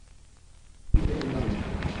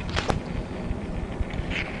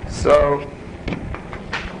So,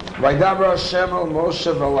 Vaydabra Hashem al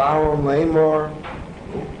Moshe v'Aaron leimor,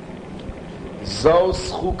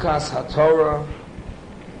 Zos chukas haTorah,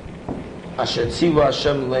 asher tziva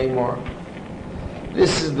Hashem leimor.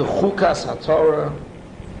 This is the chukas haTorah,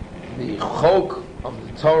 the chok of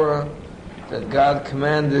the Torah that God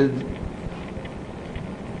commanded.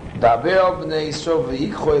 Daber al bnei Yisrael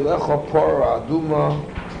v'yikcho elecha parah aduma.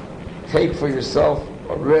 Take for yourself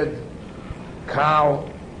a red cow,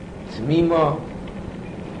 Tamima,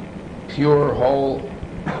 pure, whole,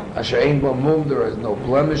 asher ein bo mum, there is no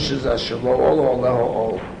blemishes, asher lo olo aleho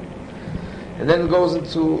ol. And then it goes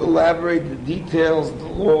into elaborate the details, the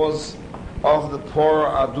laws of the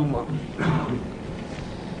Parah Aduma.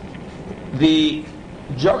 The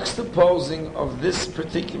juxtaposing of this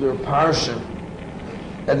particular parsha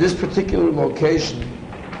at this particular location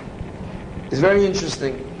is very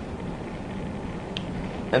interesting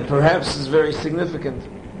and perhaps is very significant.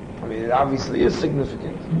 I mean, it obviously is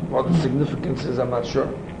significant. What the significance is, I'm not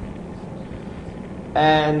sure.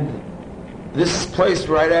 And this is placed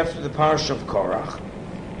right after the parsha of Korach,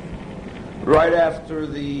 right after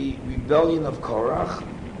the rebellion of Korach,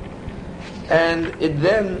 and it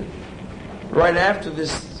then, right after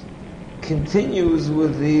this, continues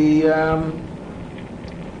with the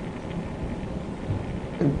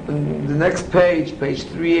in the next page, page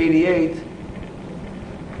 388,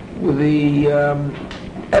 with the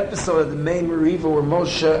episode of the main Meriva where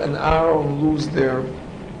Moshe and Aaron lose the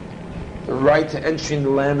right to entry in the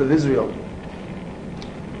land of Israel.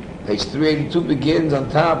 Page 382 begins on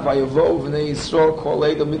top, Vayavo v'nei Yisrael kol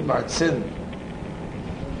Edom midbar tzin.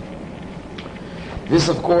 This,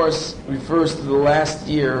 of course, refers to the last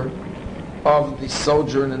year of the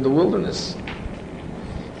sojourn in the wilderness.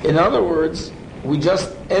 In other words, we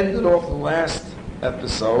just ended off the last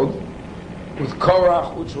episode with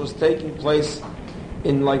Korach, which was taking place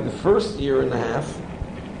in like the first year and a half,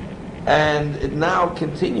 and it now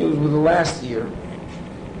continues with the last year.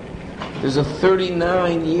 There's a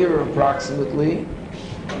 39-year approximately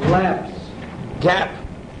lapse, gap,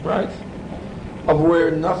 right, of where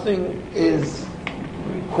nothing is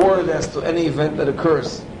recorded as to any event that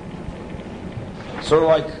occurs. Sort of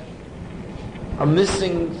like a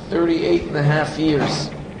missing 38 and a half years.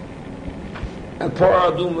 And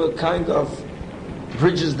Parah Aduma kind of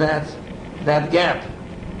bridges that gap.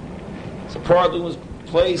 So Parah Aduma was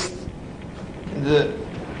placed in the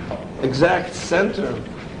exact center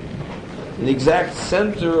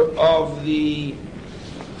of the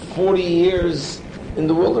 40 years in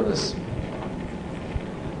the wilderness.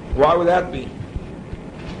 Why would that be?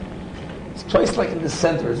 It's placed like in the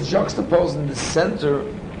center. It's juxtaposed in the center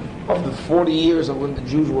of the 40 years of when the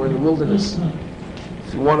Jews were in the wilderness.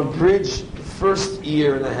 If you want to bridge the first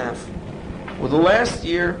year and a half with the last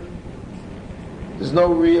year, there's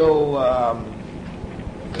no real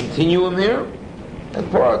continuum here, and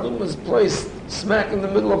Parah Aduma is placed smack in the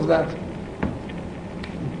middle of that.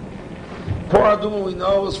 Parah Aduma, we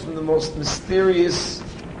know, is from the most mysterious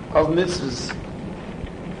of mitzvahs.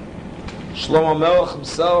 Shlomo Melech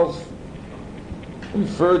himself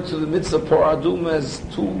referred to the mitzvah Parah Aduma as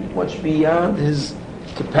too much beyond his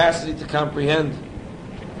capacity to comprehend.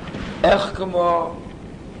 Ech kama,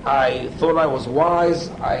 I thought I was wise,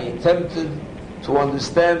 I attempted to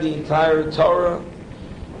understand the entire Torah,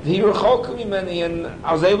 and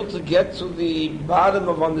I was able to get to the bottom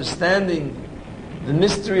of understanding the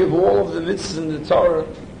mystery of all of the mitzvahs in the Torah,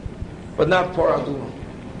 but not Parah Aduma.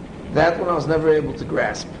 That one I was never able to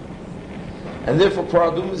grasp. And therefore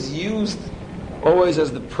Parah Aduma is used always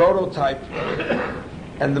as the prototype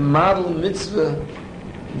and the model mitzvah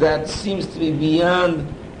that seems to be beyond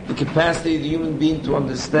the capacity of the human being to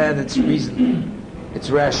understand its reason, its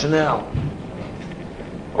rationale.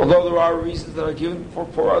 Although there are reasons that are given for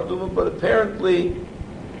Parah Aduma, but apparently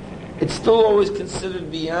it's still always considered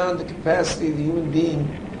beyond the capacity of the human being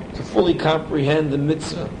to fully comprehend the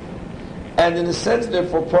mitzvah. And in a sense,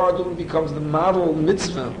 therefore, Parah Aduma becomes the model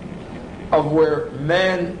mitzvah of where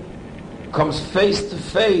man comes face to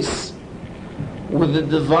face with the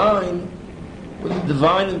divine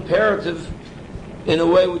imperative in a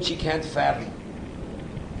way which he can't fathom.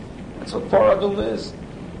 That's what Parah Aduma is.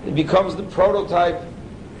 It becomes the prototype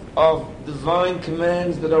of divine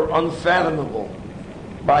commands that are unfathomable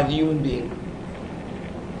by the human being.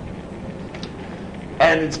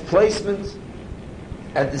 And its placement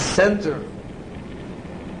at the center,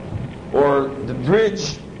 or the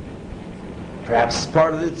bridge, perhaps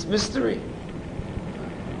part of its mystery.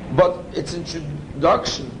 But its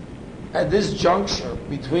introduction at this juncture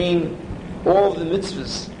between all of the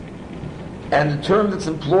mitzvahs, and the term that's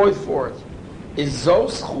employed for it is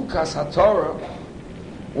Zos Chukas HaTorah,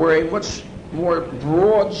 where a much more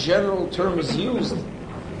broad general term is used.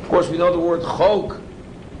 Of course, we know the word chok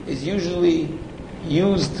is usually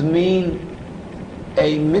used to mean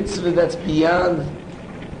a mitzvah that's beyond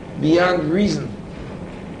reason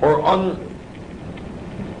or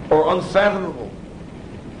unfathomable.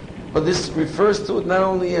 But this refers to it not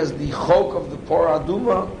only as the chok of the Porah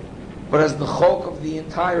Aduma, but as the chok of the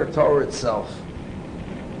entire Torah itself.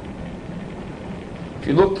 If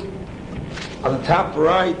you look on the top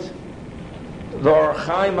right, the Or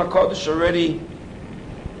Chaim HaKadosh already,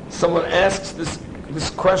 someone asks this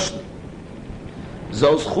question.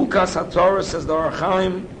 Zos chukas HaTorah, says the Or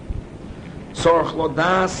Chaim, tzorach lo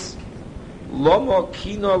das, lomo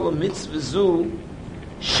kino l'mitzvah zu,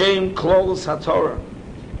 shem klolus HaTorah.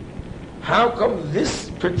 How come this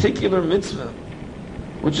particular mitzvah,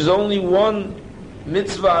 which is only one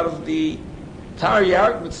mitzvah out of the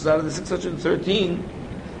Taryag mitzvahs, out of the 613,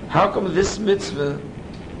 how come this mitzvah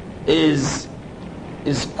is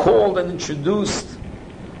called and introduced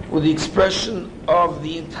with the expression of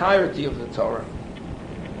the entirety of the Torah?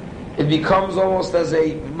 It becomes almost as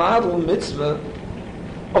a model mitzvah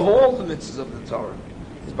of all the mitzvahs of the Torah.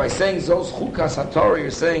 It's by saying Zos Chukas HaTorah,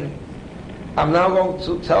 you're saying, I'm now going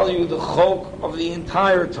to tell you the chok of the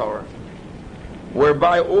entire Torah,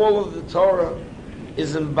 whereby all of the Torah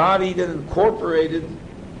is embodied and incorporated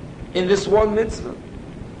in this one mitzvah.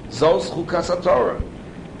 Zos Chukas HaTorah.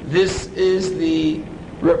 This is the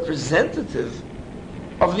representative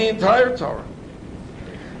of the entire Torah.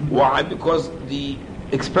 Why? Because the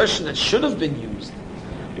expression that should have been used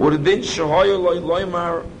would have been Shehoyo Lo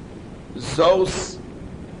Loymar Zos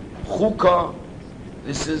Chuka.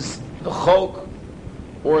 This is the chok,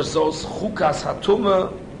 or Zos Chukas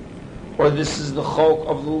Hatuma, or this is the chok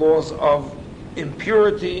of the laws of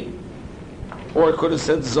impurity, or it could have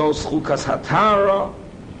said Zos Chukas Hatara,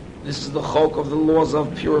 this is the chok of the laws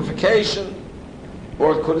of purification,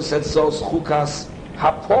 or it could have said Zos Chukas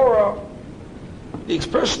Hapora. The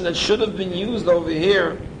expression that should have been used over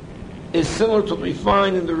here is similar to what we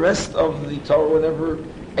find in the rest of the Torah whenever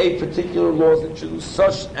a particular law is introduced,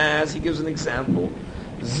 such as, he gives an example,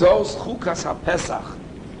 Zos Chukas HaPesach.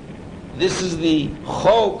 This is the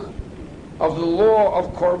chok of the law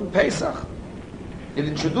of Korban Pesach. It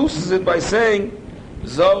introduces it by saying,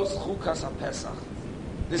 Zos Chukas HaPesach.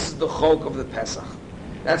 This is the chok of the Pesach.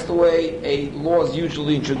 That's the way a law is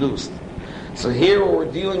usually introduced. So here we're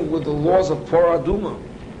dealing with the laws of Porah Aduma,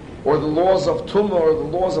 or the laws of Tumah, or the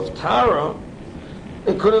laws of Tara.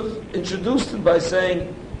 It could have introduced it by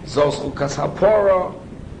saying, Zos Chukas HaPorah,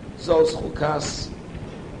 Zos Chukas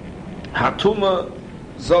Hatuma,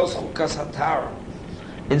 Zos Chukas Hatara.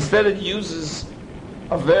 Instead it uses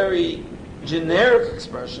a very generic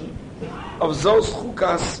expression of Zos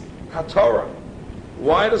Chukas HaTorah.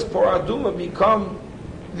 Why does Porah Aduma become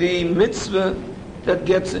the mitzvah that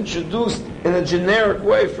gets introduced in a generic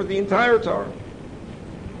way for the entire Torah?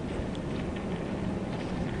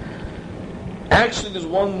 Actually, there's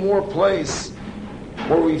one more place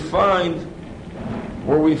where we find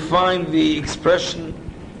the expression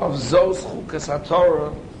of Zos Chukas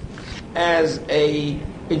HaTorah as a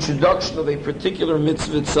introduction of a particular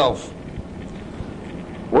mitzvah itself.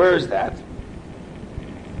 Where is that?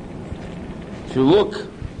 If you look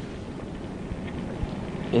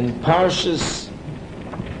in Parshas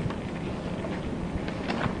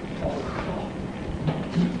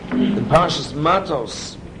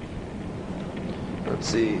Matos, let's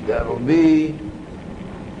see, that'll be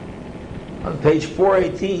on page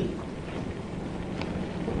 418.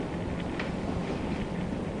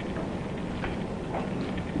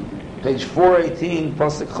 Page 418,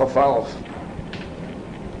 Pasuk Chaf Aleph.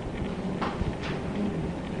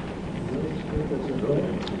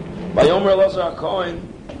 Vayomer Elazar HaKohen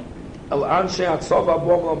El Anshe Hatzov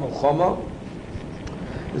Abom LaMelchama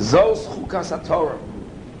Zos Chukas HaTorah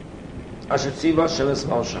Asher Tziva Sheves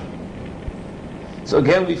Moshe. So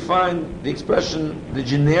again we find the expression, the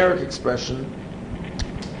generic expression,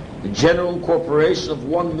 the general incorporation of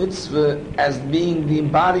one mitzvah as being the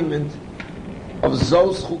embodiment of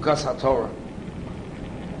Zos Chukas HaTorah.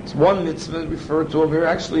 It's one mitzvah referred to over here.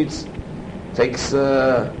 Actually, it takes 3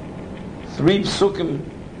 psukim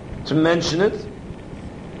to mention it,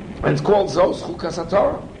 and it's called Zos Chukas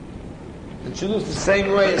HaTorah. It's introduced the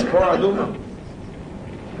same way as Porah Aduma.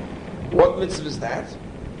 What mitzvah is that?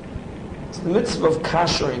 It's the mitzvah of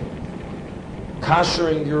kashering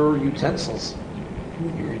your utensils.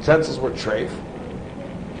 Your utensils were treif,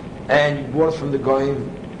 and you bought it from the goyim,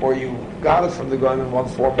 or you got it from the goyim in one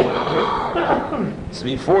form or another. So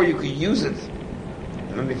before you could use it,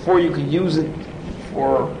 and before you could use it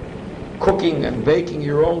for cooking and baking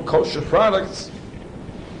your own kosher products,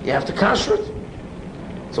 you have to kasher it.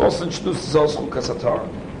 It's also introduced as Chukas HaTorah.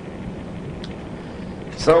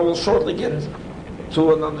 So we'll shortly get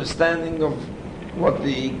to an understanding of what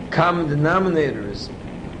the common denominator is.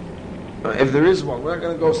 If there is one, we're not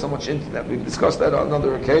going to go so much into that. We've discussed that on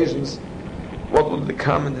other occasions. What would the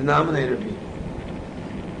common denominator be?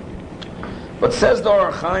 But says the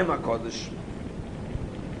Or HaChaim HaKodesh,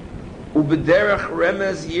 Ubederech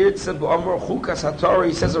remez yirtze b'amor chukas haTorah.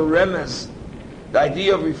 He says a remez, the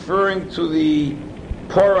idea of referring to the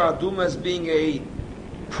Porah Aduma as being a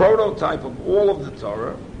prototype of all of the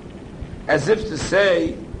Torah, as if to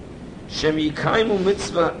say, Shem yikaimu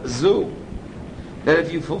mitzvah zu, that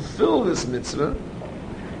if you fulfill this mitzvah,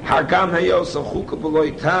 hagam hayos chuka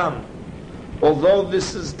b'loi tam, although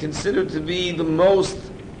this is considered to be the most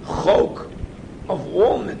chok of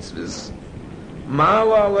all mitzvahs,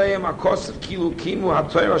 ma'ala aleim akosef kilu kimu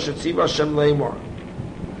haTorah shetziva Hashem leimor.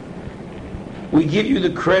 We give you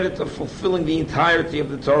the credit of fulfilling the entirety of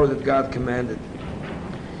the Torah that God commanded.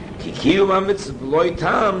 Kikiyu mitzvah b'loi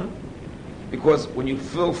tam, because when you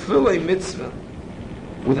fulfill a mitzvah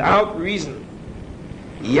without reason,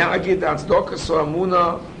 yagid atzdokas o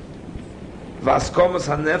amuna v'askomas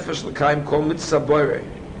hanefesh l'kaim kol mitzvah boire,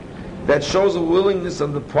 that shows a willingness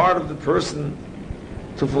on the part of the person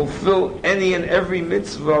to fulfill any and every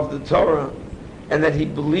mitzvah of the Torah, and that he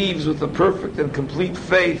believes with a perfect and complete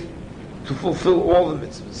faith to fulfill all the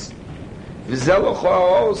mitzvahs.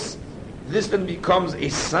 This then becomes a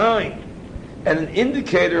sign and an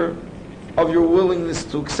indicator of your willingness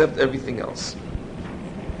to accept everything else.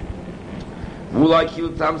 For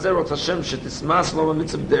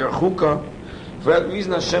that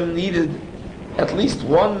reason, Hashem needed at least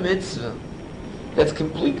one mitzvah that's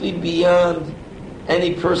completely beyond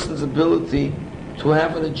any person's ability to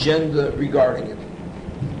have an agenda regarding it.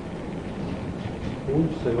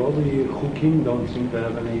 So all the chukim don't seem to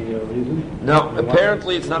have any reason? No,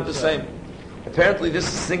 apparently it's not the same. Apparently this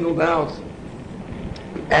is singled out,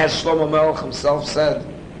 as Shlomo Melech himself said,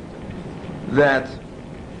 that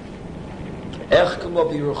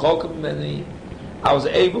I was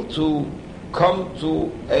able to come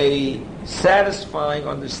to a satisfying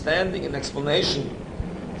understanding and explanation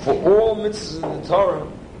for all mitzvahs in the Torah,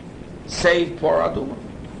 save Porah Aduma.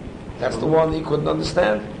 That's the one he couldn't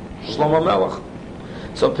understand, Shlomo Melech.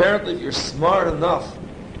 So apparently, if you're smart enough,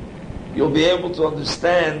 you'll be able to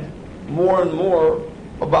understand more and more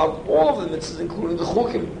about all of the mitzvahs, including the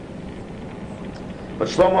chukim. But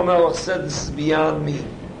Shlomo Melech said, this is beyond me.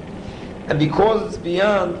 And because it's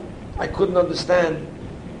beyond, I couldn't understand.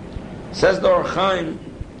 Says the Or HaChaim,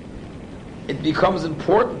 it becomes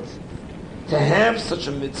important to have such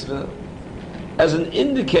a mitzvah as an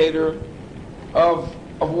indicator of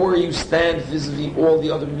where you stand vis-a-vis all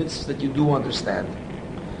the other mitzvahs that you do understand.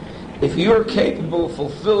 If you're capable of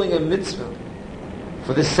fulfilling a mitzvah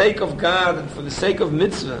for the sake of God and for the sake of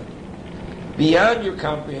mitzvah beyond your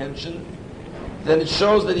comprehension, then it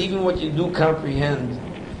shows that even what you do comprehend,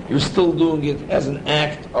 you're still doing it as an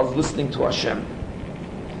act of listening to Hashem.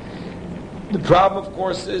 The problem, of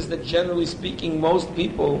course, is that generally speaking, most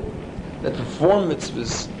people that perform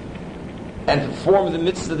mitzvahs and perform the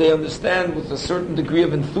mitzvahs that they understand with a certain degree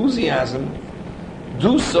of enthusiasm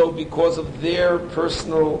do so because of their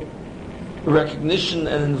personal recognition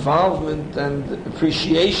and involvement and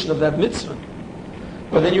appreciation of that mitzvah.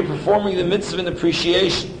 But then you're performing the mitzvah in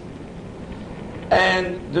appreciation.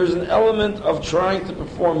 And there's an element of trying to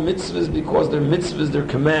perform mitzvahs because they're mitzvahs, they're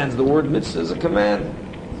commands. The word mitzvah is a command.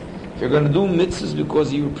 If you're going to do mitzvahs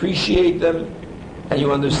because you appreciate them and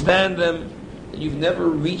you understand them, and you've never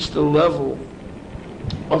reached the level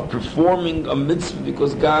of performing a mitzvah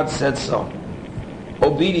because God said so.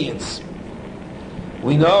 Obedience.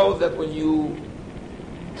 We know that when you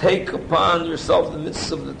take upon yourself the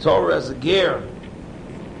mitzvahs of the Torah as a ger,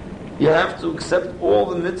 you have to accept all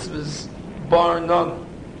the mitzvahs bar none.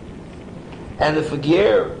 And if a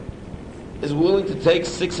ger is willing to take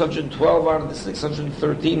 612 out of the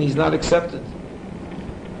 613, he's not accepted.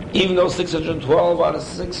 Even though 612 out of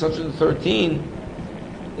 613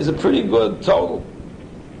 is a pretty good total.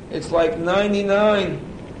 It's like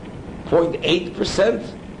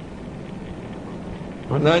 99.8%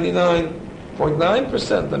 or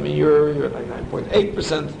 99.9%. I mean, you're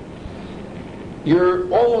 99.8%. You're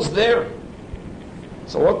almost there.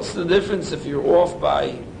 So what's the difference if you're off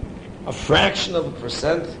by a fraction of a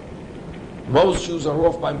percent? Most Jews are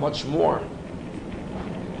off by much more.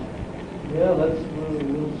 Yeah, that's true.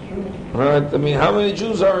 Right? I mean, how many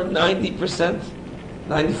Jews are 90%, 95%,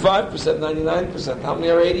 99%? How many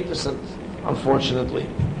are 80%? Unfortunately.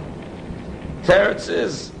 Teretz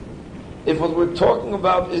is, if what we're talking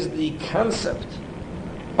about is the concept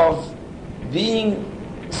of being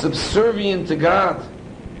subservient to God,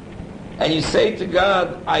 and you say to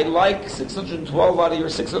God, I like 612 out of your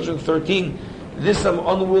 613, this I'm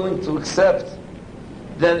unwilling to accept,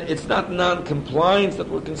 then it's not non-compliance that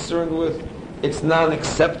we're concerned with, it's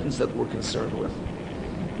non-acceptance that we're concerned with.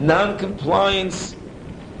 Non-compliance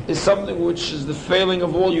is something which is the failing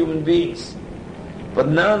of all human beings. But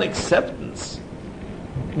non-acceptance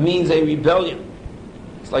means a rebellion.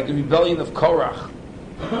 It's like the rebellion of Korach.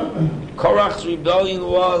 Korach's rebellion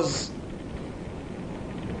was,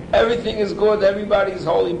 everything is good, everybody is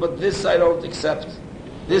holy, but this I don't accept.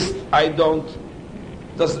 This I don't,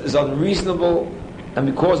 this is unreasonable, and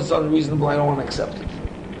because it's unreasonable, I don't want to accept it.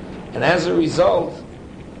 And as a result,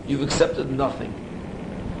 you've accepted nothing.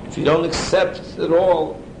 If you don't accept at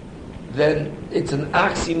all, then it's an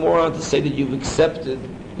oxymoron to say that you've accepted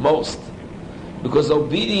most. Because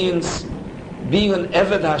obedience, being an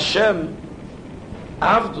Eved Hashem,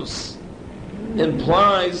 Avdus,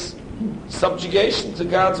 implies subjugation to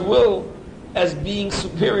God's will as being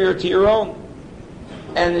superior to your own.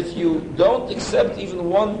 And if you don't accept even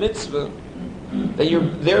one mitzvah, then you're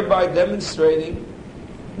thereby demonstrating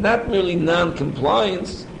not merely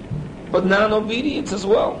non-compliance, but non-obedience as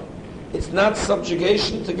well. It's not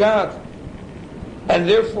subjugation to God. And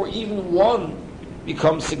therefore even one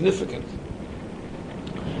becomes significant.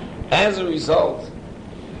 As a result,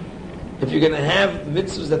 if you're going to have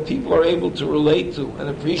mitzvahs that people are able to relate to and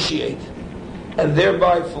appreciate, and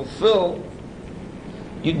thereby fulfill,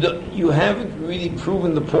 you haven't really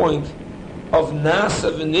proven the point of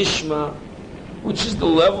Nasa v'nishma, which is the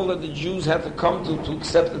level that the Jews had to come to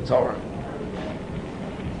accept the Torah.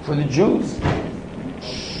 For the Jews,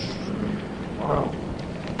 wow,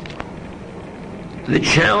 the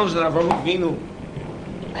challenge that Avraham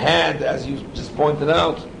Avinu had, as you just pointed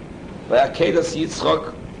out, by Akedas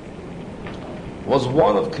Yitzchak, was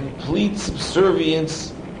one of complete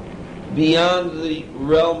subservience beyond the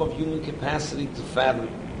realm of human capacity to fathom.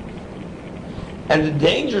 And the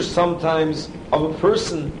danger sometimes of a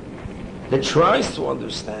person that tries to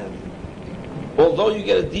understand, although you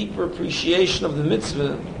get a deeper appreciation of the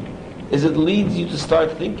mitzvah, is it leads you to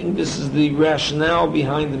start thinking this is the rationale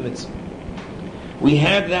behind the mitzvah. We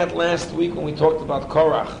had that last week when we talked about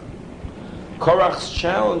Korach. Korach's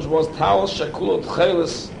challenge was Tal Shakulot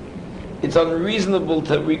Chelis. It's unreasonable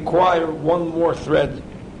to require one more thread.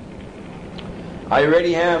 I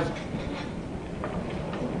already have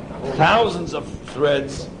thousands of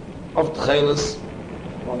threads of Tchelis.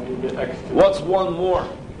 What's one more?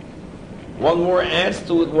 One more adds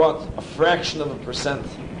to it what? A fraction of a percent.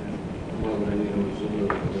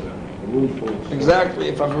 Exactly.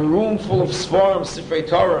 If I have a room full of Sfarim, Sifrei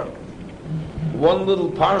Torah, one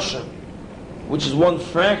little parsha, which is one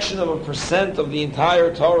fraction of a percent of the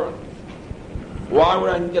entire Torah, why would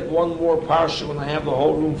I get one more parsha when I have the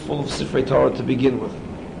whole room full of Sifrei Torah to begin with?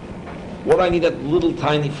 What do I need that little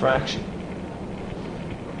tiny fraction?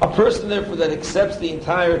 A person, therefore, that accepts the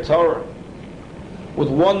entire Torah with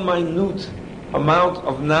one minute amount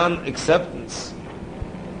of non-acceptance,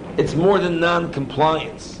 it's more than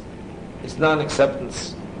non-compliance. It's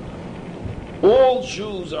non-acceptance. All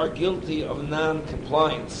Jews are guilty of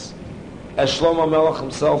non-compliance. As Shlomo Melech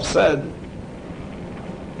himself said,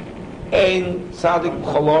 Ein tzaddik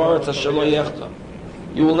b'chol haaretz asher lo yechta.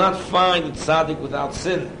 You will not find a tzaddik without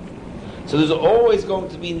sin. So there's always going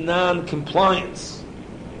to be non-compliance.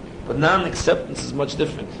 But non-acceptance is much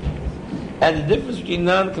different. And the difference between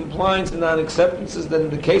non-compliance and non-acceptance is that in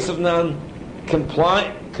the case of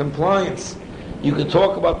non-compliance, you can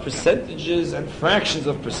talk about percentages and fractions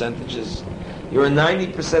of percentages. You're a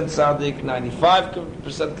 90% tzaddik,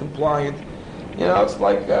 95% compliant. You know, it's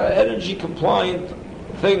like energy compliant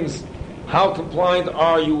things. How compliant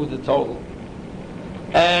are you with the total?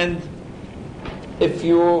 And if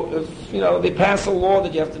they pass a law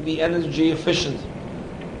that you have to be energy efficient,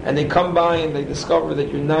 and they come by and they discover that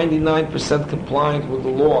you're 99% compliant with the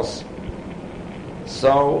laws,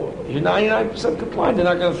 so you're 99% compliant, they're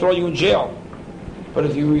not going to throw you in jail. But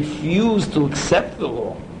if you refuse to accept the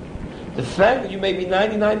law, the fact that you may be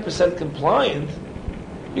 99% compliant,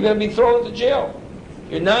 you're going to be thrown into jail.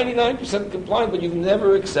 You're 99% compliant, but you've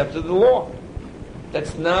never accepted the law.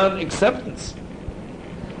 That's non-acceptance.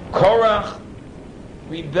 Korach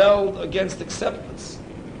rebelled against acceptance,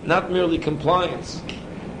 not merely compliance.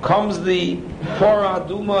 Comes the Torah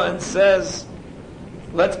Aduma and says,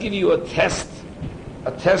 let's give you a test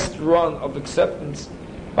run of acceptance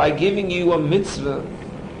by giving you a mitzvah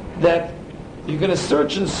that you're going to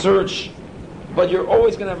search and search, but you're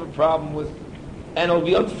always going to have a problem with, and it'll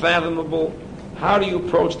be unfathomable. How do you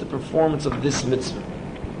approach the performance of this mitzvah?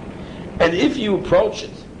 And if you approach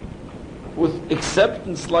it with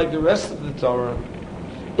acceptance like the rest of the Torah,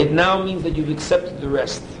 it now means that you've accepted the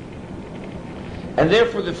rest. And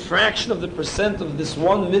therefore the fraction of the percent of this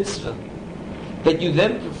one mitzvah that you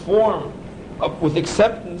then perform with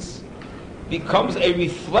acceptance becomes a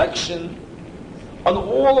reflection on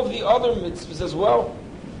all of the other mitzvahs as well.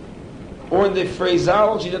 Or in the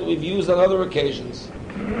phraseology that we've used on other occasions,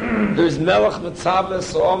 there's melech mitzvah,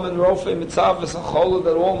 so'om and rofe mitzvah, sachola,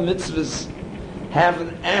 that all mitzvahs have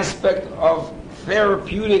an aspect of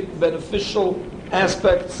therapeutic, beneficial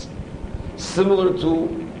aspects, similar to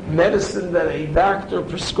medicine that a doctor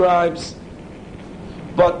prescribes.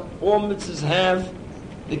 But all mitzvahs have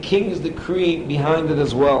the king's decree behind it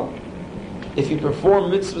as well. If you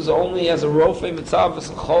perform mitzvahs only as a rofe mitzvah,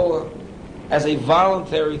 sachola, as a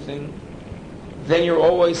voluntary thing, then you're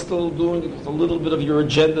always still doing it with a little bit of your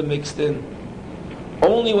agenda mixed in.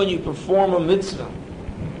 Only when you perform a mitzvah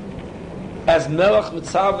as melech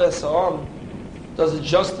mitzvah sa'am does it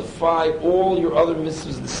justify all your other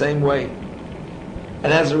mitzvahs the same way. And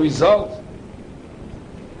as a result,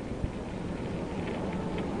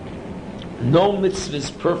 no mitzvah is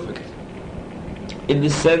perfect in the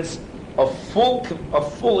sense of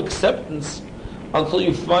full acceptance until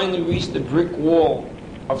you finally reach the brick wall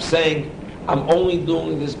of saying, I'm only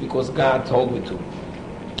doing this because God told me to.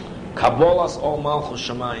 Kabbalas ol malchus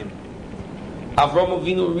shamayim. Avraham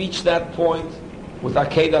Avinu reached that point with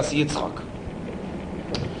Akedas Yitzchak.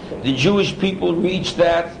 The Jewish people reached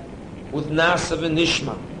that with Nasa and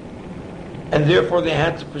Nishma. And therefore they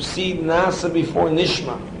had to precede Nasa before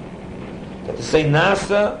Nishma. They had to say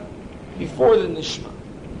Nasa before the Nishma.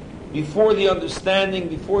 Before the understanding,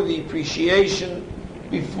 before the appreciation,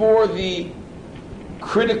 before the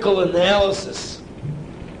critical analysis,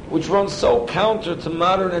 which runs so counter to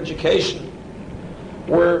modern education,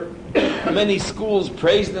 where many schools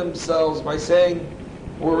praise themselves by saying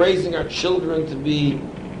we're raising our children to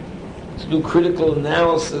do critical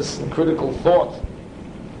analysis and critical thought.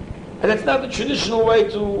 And that's not the traditional way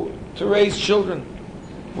to raise children.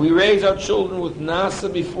 We raise our children with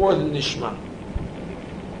Nasa before the Nishma.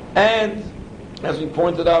 And, as we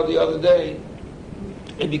pointed out the other day,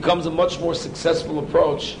 it becomes a much more successful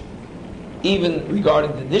approach, even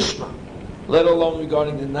regarding the Nishma, let alone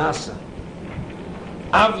regarding the Nasa.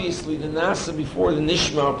 Obviously, the Nasa before the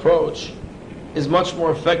Nishma approach is much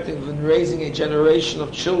more effective in raising a generation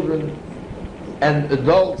of children and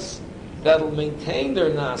adults that will maintain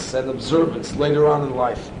their Nasa and observance later on in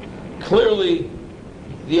life. Clearly,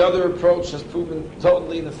 the other approach has proven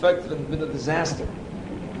totally ineffective and been a disaster.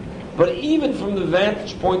 But even from the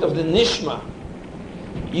vantage point of the Nishma,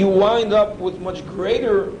 you wind up with much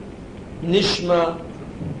greater Nishma,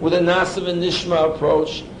 with a Nasa and Nishma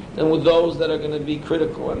approach, than with those that are going to be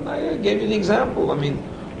critical. And I gave you the example. I mean,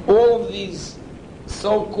 all of these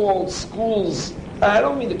so-called schools, I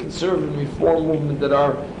don't mean the conservative reform movement that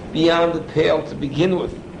are beyond the pale to begin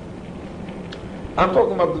with. I'm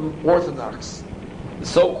talking about the Orthodox, the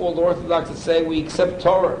so-called Orthodox that say we accept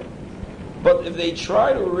Torah. But if they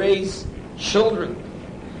try to raise children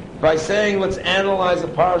by saying, let's analyze a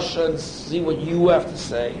parsha and see what you have to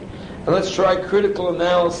say, and let's try critical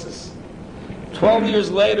analysis, 12 years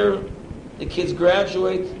later, the kids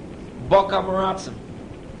graduate, Bak Amaratzim.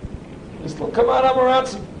 They still come out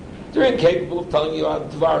Amaratzim. They're incapable of telling you about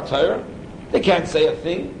Dvar Torah. They can't say a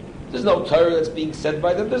thing. There's no Torah that's being said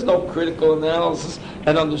by them. There's no critical analysis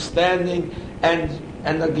and understanding and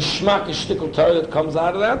the Geschmack and Shtickle Torah that comes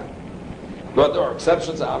out of that. But there are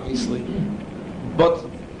exceptions, obviously. But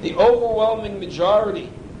the overwhelming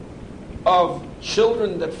majority of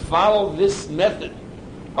children that follow this method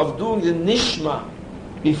of doing the Nishma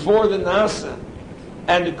before the Nasa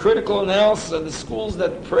and the critical analysis, and the schools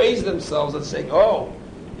that praise themselves and say, oh,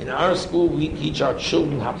 in our school we teach our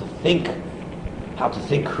children how to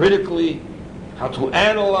think critically, how to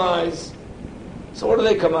analyze. So what do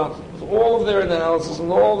they come out with? All of their analysis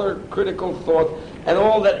and all their critical thought and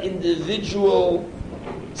all that individual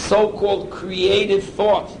so-called creative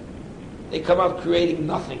thought. They come out creating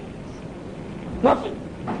nothing. Nothing.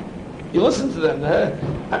 You listen to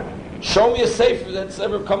them. Show me a sefer that's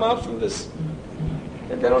ever come out from this.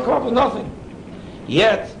 They don't come up with nothing.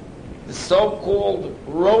 Yet, the so-called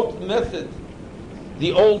rote method,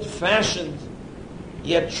 the old-fashioned,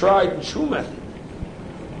 yet tried and true method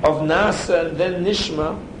of Nasa and then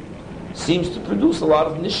Nishma seems to produce a lot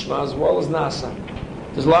of Nishma as well as Nasa.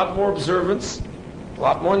 There's a lot more observance, a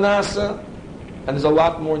lot more Nasa, and there's a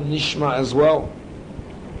lot more Nishma as well.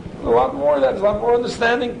 There's a lot more of that, there's a lot more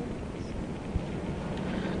understanding.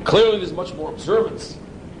 Clearly there's much more observance.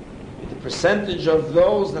 The percentage of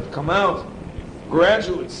those that come out,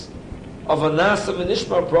 graduates, of a Nasa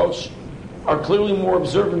V'Nishma approach are clearly more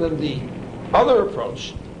observant than the other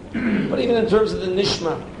approach. But even in terms of the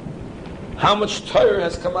Nishma, how much Torah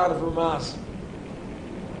has come out of Ramaz?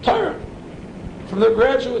 Torah. From their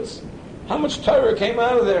graduates. How much Torah came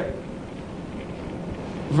out of there?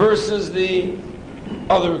 Versus the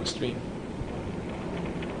other extreme.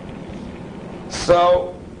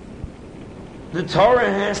 So, the Torah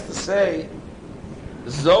has to say,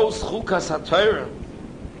 Zos Chukas HaTorah.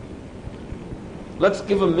 Let's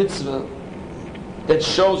give a mitzvah that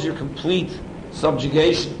shows your complete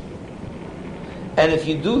subjugation. And if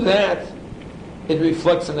you do that, it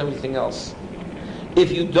reflects on everything else.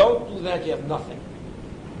 If you don't do that, you have nothing.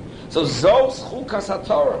 So Zos Chukas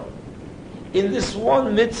HaTorah. In this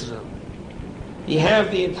one mitzvah, you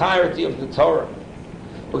have the entirety of the Torah.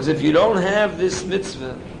 Because if you don't have this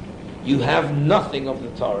mitzvah, you have nothing of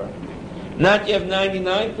the Torah. Not you have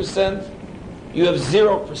 99%, you have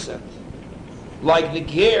 0%. Like the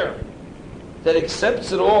ger that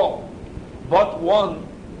accepts it all, but one,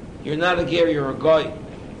 you're not a ger, you're a guy.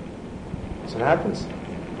 That's what happens.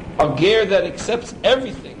 A ger that accepts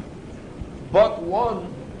everything, but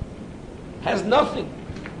one, has nothing,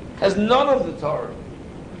 has none of the Torah.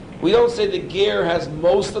 We don't say the ger has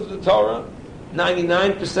most of the Torah,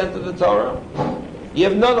 99% of the Torah. You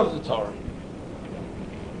have none of the Torah.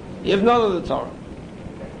 You have none of the Torah.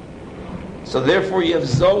 So therefore you have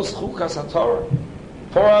Zos Chukas HaTorah.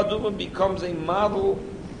 Torah Aduma becomes a model,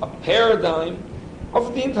 a paradigm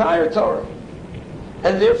of the entire Torah.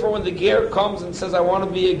 And therefore when the ger comes and says, I want to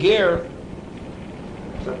be a ger,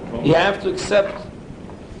 you have to accept,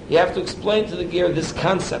 you have to explain to the ger this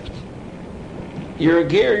concept. You're a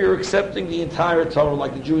ger, you're accepting the entire Torah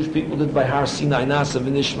like the Jewish people did by Har Sinai, Nasa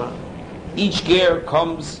V'Nishma. Each ger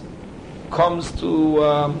comes to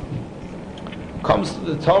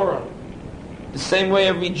the Torah the same way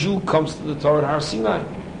every Jew comes to the Torah at Har Sinai.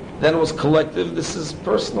 Then it was collective, this is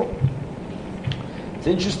personal. It's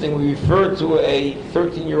interesting, we refer to a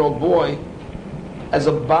 13-year-old boy as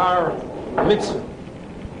a bar mitzvah.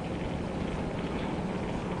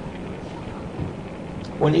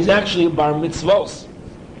 When he's actually a bar mitzvos.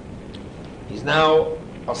 He's now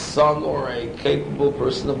a son or a capable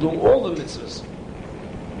person of doing all the mitzvahs.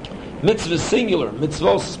 Mitzvah is singular,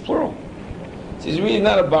 mitzvos is plural. So he's really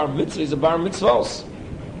not a bar mitzvah, he's a bar mitzvos.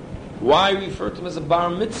 Why refer to him as a bar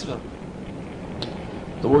mitzvah?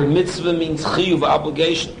 The word mitzvah means chiyuv,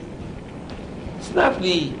 obligation. It's not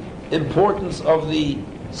the importance of the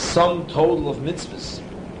sum total of mitzvahs.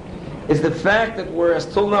 It's the fact that whereas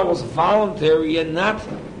till now was voluntary and not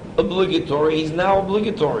obligatory, he's now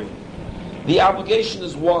obligatory. The obligation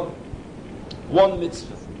is one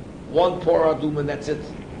mitzvah, one Torah Aduma, and that's it.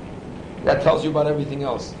 That tells you about everything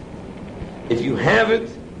else. If you have it,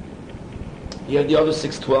 you have the other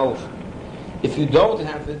 612. If you don't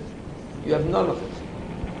have it, you have none of it.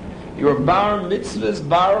 You're a bar mitzvahs,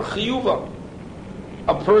 bar chiyuva,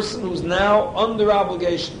 a person who's now under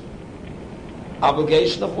obligation.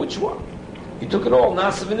 Obligation of which one? You took it all,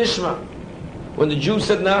 Nasa V'Nishma. When the Jews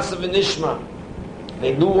said Nasa V'Nishma,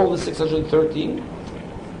 they knew all the 613,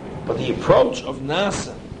 but the approach of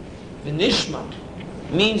Nasa V'Nishma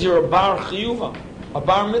means you're a bar chiyuva, a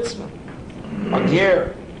bar mitzvah. A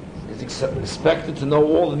ger is expected to know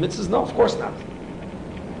all the mitzvahs? No, of course not.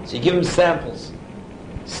 So you give him samples.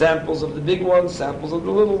 Samples of the big ones, samples of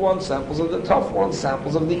the little ones, samples of the tough ones,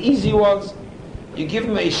 samples of the easy ones. You give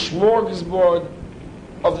him a smorgasbord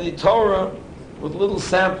of the Torah with little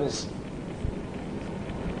samples.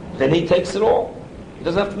 Then he takes it all. He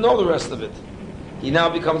doesn't have to know the rest of it. He now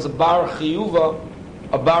becomes a bar chiyuva,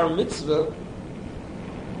 a bar mitzvah,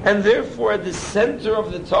 and therefore at the center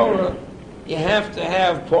of the Torah you have to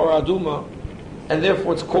have Torah Aduma, and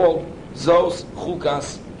therefore it's called Zos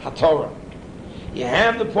Chukas HaTorah. You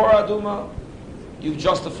have the Torah Aduma, you've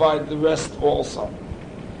justified the rest also.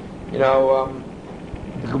 You know,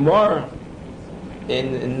 the Gemara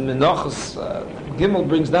in Menachos Gimel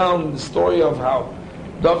brings down the story of how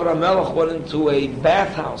David HaMelech went into a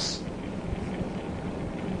bathhouse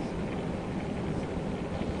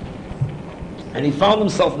and he found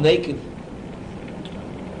himself naked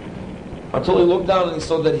until he looked down and he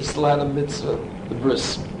saw that he still had a mitzvah, the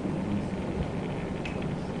bris.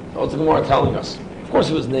 What's the Gemara telling us? Of course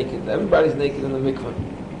he was naked. Everybody's naked in the mikveh.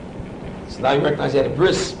 So now you recognize he had a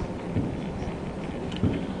bris.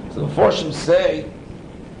 So the Mefarshim say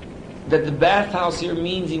that the bathhouse here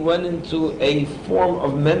means he went into a form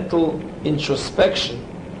of mental introspection,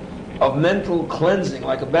 of mental cleansing,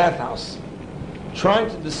 like a bathhouse, trying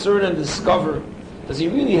to discern and discover, does he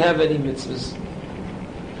really have any mitzvahs?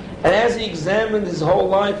 And as he examined his whole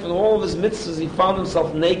life and all of his mitzvahs, he found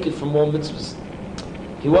himself naked from all mitzvahs.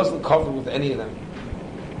 He wasn't covered with any of them.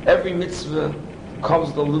 Every mitzvah comes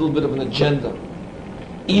with a little bit of an agenda.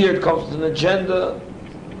 Either it comes with an agenda,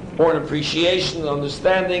 or an appreciation, an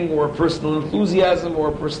understanding, or a personal enthusiasm, or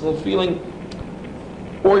a personal feeling,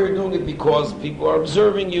 or you're doing it because people are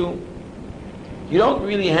observing you. You don't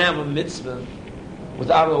really have a mitzvah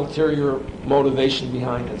without an ulterior motivation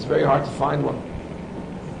behind it. It's very hard to find one.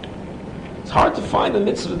 It's hard to find a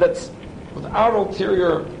mitzvah that's without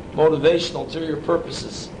ulterior motivation, ulterior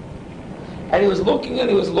purposes. And he was looking,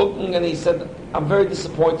 and he said, I'm very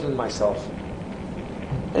disappointed in myself.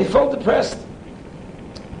 And he felt depressed.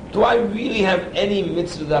 Do I really have any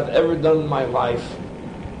mitzvah that I've ever done in my life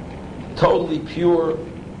totally pure,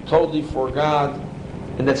 totally for God,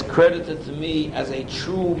 and that's credited to me as a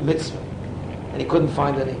true mitzvah? And he couldn't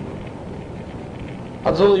find any.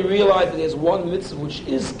 Until he realized that he has one mitzvah which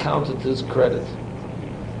is counted to his credit.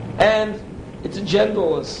 And it's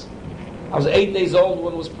agendaless. I was 8 days old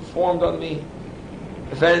when it was performed on me.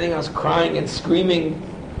 If anything, I was crying and screaming.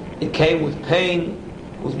 It came with pain,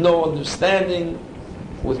 with no understanding,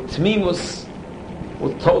 with tmimus,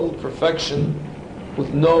 with total perfection,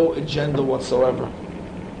 with no agenda whatsoever.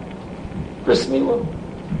 Bris Milah.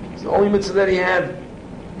 It's the only mitzvah that he had.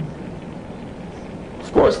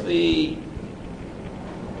 Of course,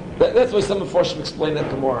 that's why some of Farshim explain that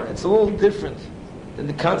Gemara. It's a little different than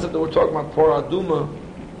the concept that we're talking about, Por Aduma,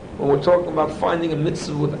 when we're talking about finding a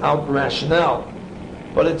mitzvah without rationale.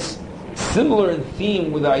 But it's similar in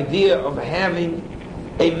theme with the idea of having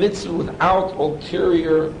a mitzvah without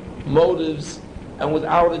ulterior motives and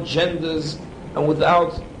without agendas and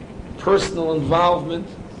without personal involvement.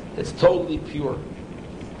 It's totally pure.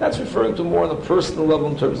 That's referring to more on a personal level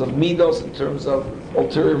in terms of midos, in terms of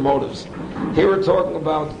ulterior motives. Here we're talking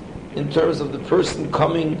about in terms of the person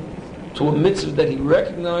coming to a mitzvah that he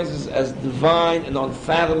recognizes as divine and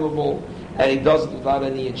unfathomable, and he does it without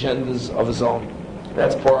any agendas of his own.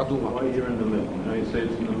 That's Por Aduma. Why you're in the middle? Now you say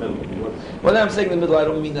it's in the middle. When I'm saying in the middle, I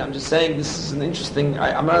don't mean that. I'm just saying this is an interesting...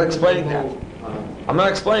 I'm not explaining that. I'm not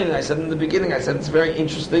explaining that. I said in the beginning, I said it's very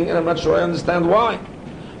interesting, and I'm not sure I understand why.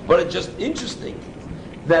 But it's just interesting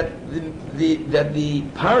that the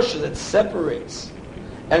parsha that separates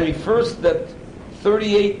and refers to that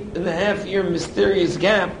 38-and-a-half-year mysterious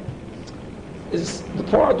gap is the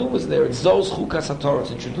Por Aduma is there. It's Zos Chukas HaTorah.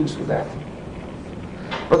 It's introduced with that.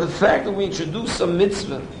 But the fact that we introduce a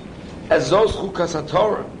mitzvah as Zos Chukas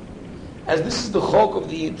HaTorah, as this is the chok of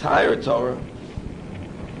the entire Torah,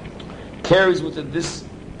 carries with it this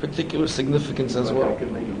particular significance as well. I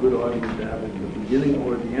can make a good argument to have it in the beginning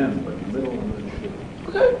or at the end, but in the middle and then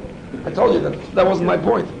Okay. I told you that wasn't my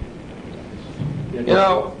point. You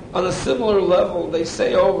know, on a similar level, they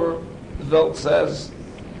say over, the Welt says,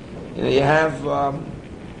 you have the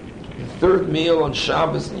third meal on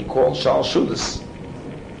Shabbos and you call Shal Shudas.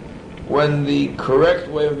 When the correct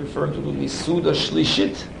way of referring to it would be Suda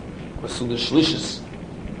Shlishit, or Suda Shlishis.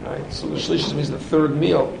 Right? Suda Shlishis means the third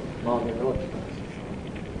meal.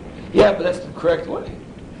 Yeah, but that's the correct way.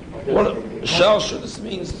 Shal Shudas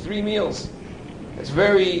means 3 meals. It's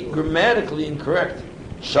very grammatically incorrect.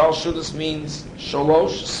 Shal Shudas means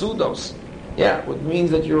Shalosh Sudos. Yeah, which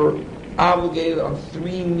means that you're obligated on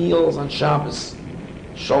 3 meals on Shabbos.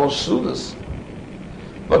 Shalosh Sudas.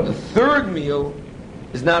 But the third meal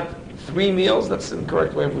is not 3 meals. That's the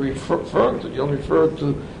incorrect way of referring to it. You don't refer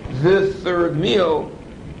to the third meal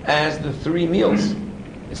as the 3 meals.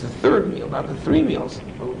 It's the third meal, not the 3 meals.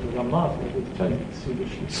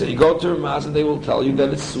 So you go to Ramaz and they will tell you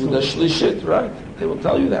that it's Suda Shlishit, right? They will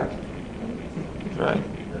tell you that. Right?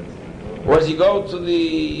 Whereas you go to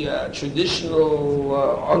the traditional,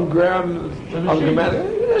 ungrammatic,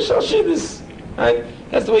 Shalshidis, right?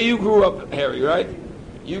 That's the way you grew up, Harry, right?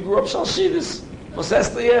 You grew up Shalshidis. Was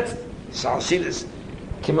hast du jetzt? Shalshidis.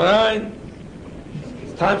 Kimarein.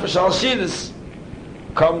 It's time for Shalshidis.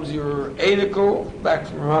 Comes your Einikel back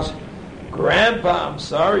from Ramaz. Grandpa, I'm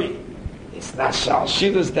sorry. It's not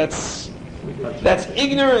Shalshidus, that's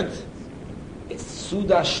ignorant. It's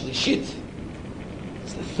Suda Shlishit.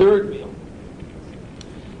 It's the third meal.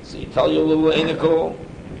 So you tell your little Einikel,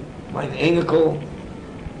 my Einikel,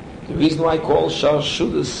 the reason why I call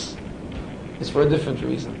Shalshidus is for a different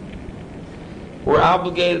reason. We're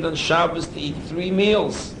obligated on Shabbos to eat 3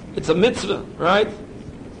 meals. It's a mitzvah, right?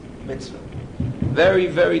 Mitzvah. Very,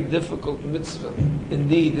 very difficult mitzvah.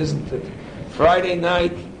 Indeed, isn't it? Friday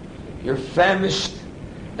night, you're famished,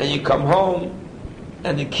 and you come home,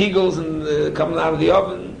 and the kegels coming out of the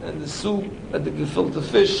oven, and the soup, and the gefilte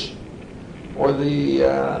fish, or the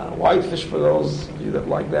white fish for those of you that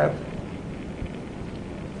like that.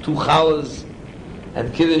 2 challahs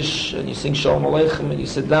and kiddush, and you sing Shalom Aleichem, and you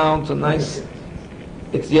sit down to nice.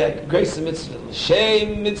 It's grace and mitzvah,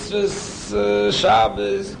 shame mitzvahs,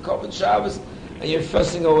 Shabbos, Kovod Shabbos, and you're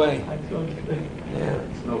fussing away. Yeah,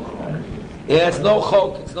 It's no chok. yeah, it's no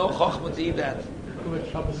chok, it's no chochmah to eat that.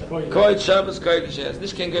 Koit Shabbos, Koit Shabbos.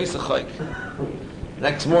 This can go chok.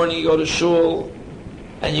 Next morning you go to shul,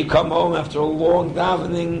 and you come home after a long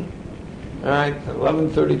davening. All right,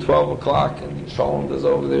 11:30, 12 o'clock, and the shalom is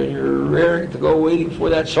over there, and you're raring to go, waiting for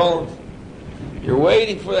that shalom. You're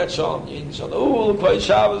waiting for that shalom. You're eating shalom. Oh, Koit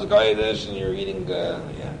Shabbos, Kodesh, and you're eating,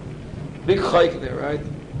 big chayk there, right?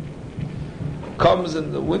 Comes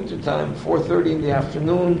in the wintertime, 4:30 in the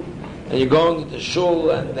afternoon, and you're going to the shul,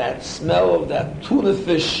 and that smell of that tuna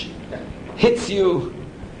fish hits you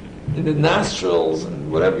in the nostrils,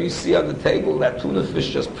 and whatever you see on the table, that tuna fish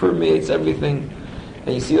just permeates everything.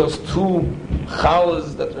 And you see those 2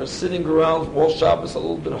 challahs that are sitting around all Shabbos a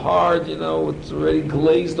little bit hard, it's already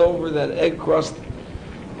glazed over, that egg crust.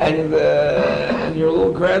 And your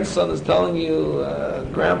little grandson is telling you,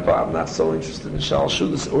 Grandpa, I'm not so interested in Shal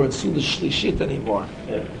Shudas or in Suda Shlishit anymore.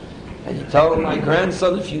 Yeah. And you tell him, my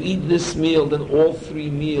grandson, if you eat this meal, then all 3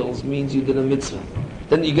 meals means you did a mitzvah.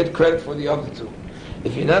 Then you get credit for the other 2.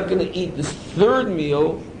 If you're not going to eat this 3rd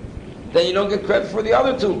meal, then you don't get credit for the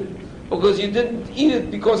other 2. Because you didn't eat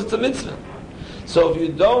it because it's a mitzvah. So if you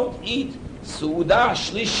don't eat Suda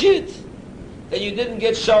Shlishit, then you didn't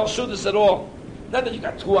get Shal Shudas at all. Not that you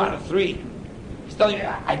got 2 out of 3. He's telling you,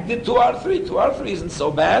 I did 2 out of 3. 2 out of 3 isn't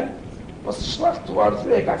so bad. What's the shlach? 2 out of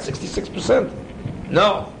 3, I got 66%.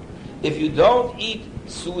 No. If you don't eat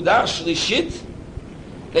Suda Shlishit,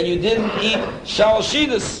 then you didn't eat Shal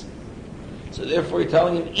Shidas. So therefore you're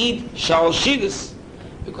telling him, eat Shal Shidas.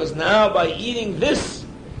 Because now by eating this,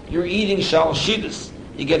 you're eating Shal Shidas.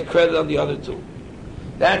 You get credit on the other 2.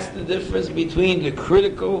 That's the difference between the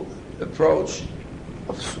critical approach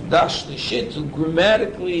of Suda Shlishit to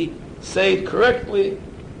grammatically say it correctly,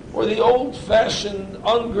 or the old-fashioned,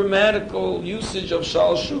 ungrammatical usage of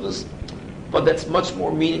Shal Shudas, but that's much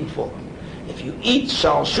more meaningful. If you eat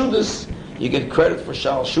Shal Shudas, you get credit for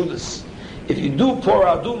Shal Shudas. If you do Por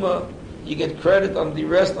Aduma, you get credit on the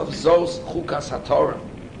rest of Zos Chukas HaTorah.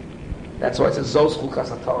 That's why it says Zos Chukas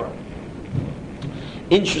HaTorah.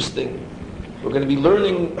 Interesting. We're going to be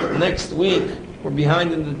learning next week. We're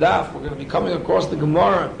behind in the daf. We're going to be coming across the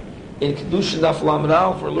Gemara in Kedushin Daf Lamed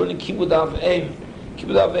Aleph. We're learning Kibud Av Eim.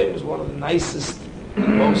 Kibud Av Eim is one of the nicest,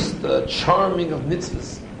 most charming of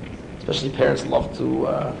mitzvahs. Especially parents love to,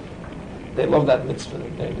 they love that mitzvah.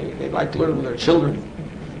 They like to learn with their children.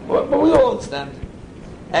 But we all understand.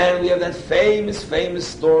 And we have that famous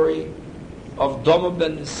story of Doma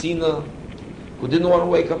ben Nesina, who didn't want to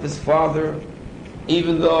wake up his father,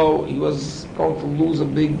 even though he was going to lose a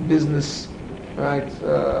big business,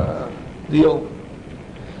 deal.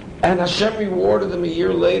 And Hashem rewarded him a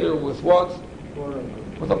year later with what?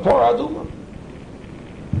 With a Por Aduma.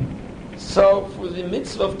 So for the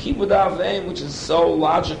mitzvah of Kibud Av Eim, which is so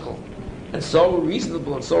logical and so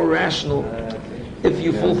reasonable and so rational, if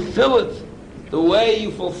you fulfill it the way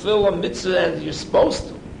you fulfill a mitzvah as you're supposed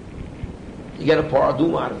to, you get a Por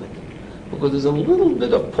Aduma out of it. Because there's a little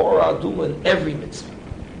bit of Por Aduma in every mitzvah.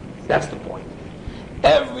 That's the point.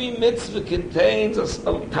 Every mitzvah contains a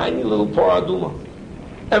tiny little Por Aduma.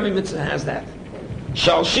 Every mitzvah has that.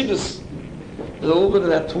 Shal Shidas, there's a little bit of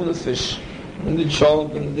that tuna fish in the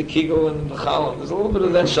cholk and the kigel and the challah. There's a little bit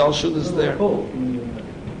of that Shal Shidas there.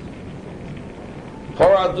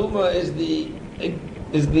 Por Aduma is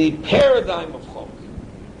the paradigm of Chok.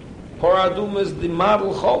 Por Aduma is the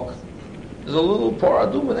model Chok. There's a little Por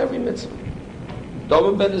Aduma in every mitzvah.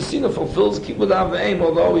 Doma ben Nesina fulfills Kibud Av Eim,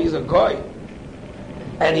 although he's a guy.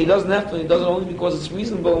 And he doesn't have to, he does it only because it's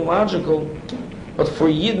reasonable and logical. But for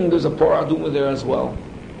Yidden, there's a Por Aduma there as well.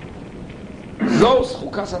 Zos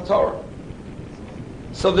Chukas HaTorah.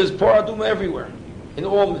 So there's Por Aduma everywhere, in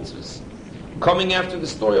all mitzvahs. Coming after the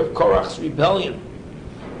story of Korach's rebellion,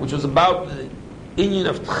 which was about the inyan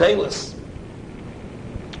of Tchelis,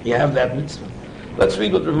 you have that mitzvah. Let's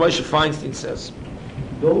read what Rav Moshe Feinstein says.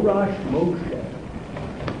 Dorash Moshe.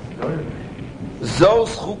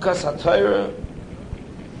 Zos Chukas HaTorah,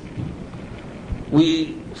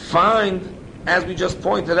 we find, as we just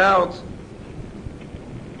pointed out,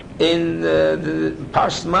 in the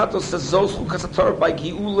Parshas Matos says Zos Chukas HaTorah by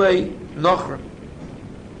Giulei Nochrim,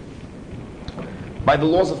 by the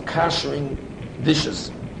laws of kashering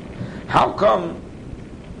dishes. How come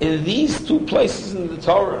in these 2 places in the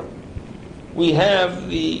Torah we have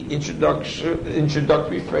the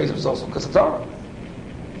introductory phrase of Zos Chukas HaTorah?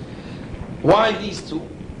 Why these 2?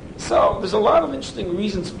 So there's a lot of interesting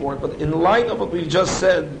reasons for it, but in light of what we've just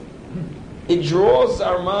said, it draws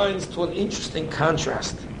our minds to an interesting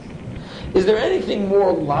contrast. Is there anything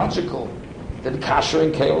more logical than kasher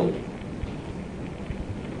and kelim?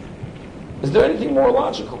 Is there anything more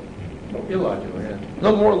logical? Illogical, yeah.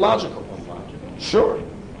 No more logical. Sure.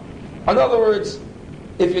 In other words,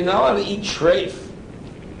 if you're not allowed to eat treif,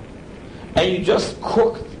 and you just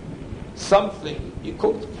cooked something, you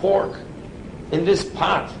cooked pork in this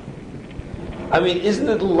pot, I mean, isn't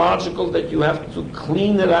it logical that you have to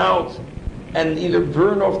clean it out and either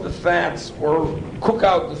burn off the fats or cook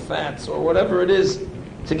out the fats or whatever it is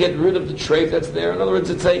to get rid of the treif that's there? In other words,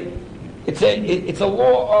 it's a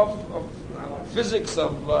law of physics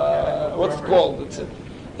of what's it called?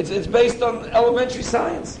 It's based on elementary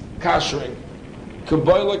science. Kashering,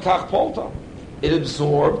 k'boile kach polta. It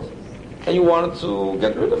absorbed, and you wanted to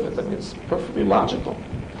get rid of it. I mean, it's perfectly logical.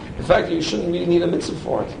 In fact, you shouldn't really need a mitzvah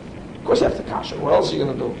for it. Of course, you have to kasher. What else are you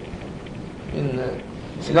going to do?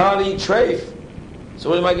 If you're not going to eat treif, so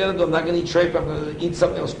what am I going to do? I'm not going to eat treif. I'm going to eat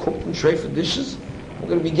something that was cooked in treif and dishes. I'm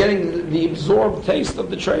going to be getting the absorbed taste of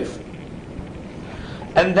the treif.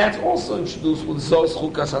 And that's also introduced with Zos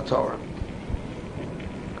Chukas HaTorah.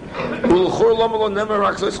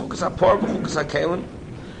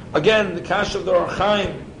 Again, the Kash of the Or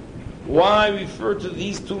Chaim, why refer to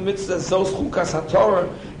these two mitzvahs as Zos Chukas HaTorah?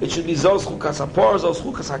 It should be Zos Chukas HaPor, Zos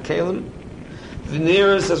Chukas HaKelim. The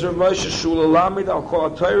nearest, as Rav Moshe Shula Lamed, I'll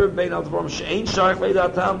call a Torah, Bein Al Dvarim She'ein Sharech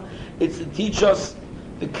Leidatam. It's to teach us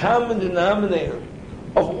the common denominator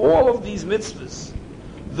of all of these mitzvahs.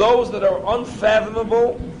 Those that are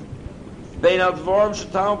unfathomable, Bein Al Dvarim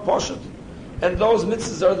She'tam Poshet, and those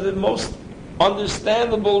mitzvahs are the most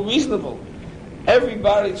understandable, reasonable.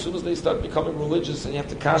 Everybody, as soon as they start becoming religious and you have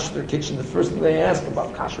to kasher their kitchen, the first thing they ask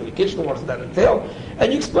about kasher your kitchen, what does that entail?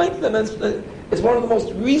 And you explain to them, it's one of the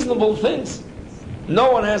most reasonable things.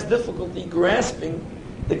 No one has difficulty grasping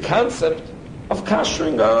the concept of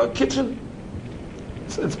kashering a kitchen.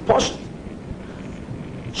 It's posh.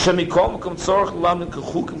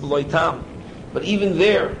 But even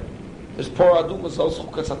there's Por Aduma Zos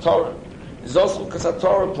Chukas HaTorah. Zos Chukas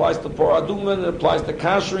HaTorah applies to Por Aduma and it applies to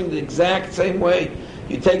kashering the exact same way.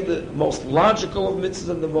 You take the most logical of mitzvahs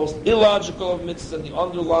and the most illogical of mitzvahs, and the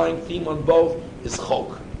underlying theme on both is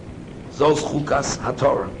chok. Zos Chukas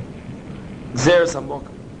HaTorah. Gzeres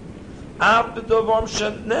HaMokim. Av b'dovam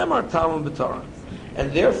shenemar tamim b'Torah.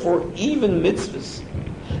 And therefore, even mitzvahs,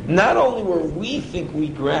 not only where we think we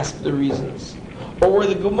grasp the reasons, or where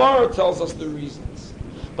the Gemara tells us the reasons,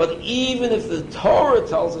 but even if the Torah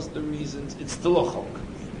tells us the reasons, it's still a chok.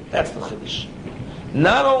 That's the chiddush.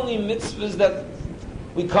 Not only mitzvahs that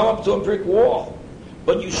we come up to a brick wall,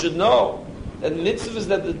 but you should know that mitzvahs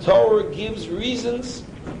that the Torah gives reasons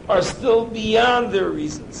are still beyond their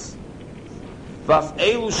reasons. Vaf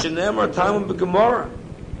elu shenemar tamim b'Gemara.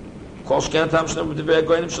 Kol shken tam shenemar b'divrei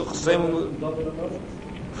hagoyim shel chasem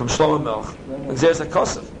from Shlomo Melech. And there's a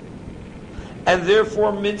kosev. And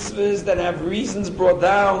therefore mitzvahs that have reasons brought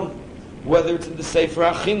down, whether it's in the Sefer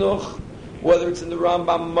HaChinuch, whether it's in the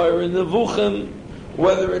Rambam Moreh Nevuchim,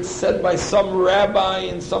 whether it's said by some rabbi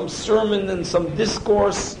in some sermon and some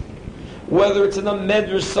discourse, whether it's in a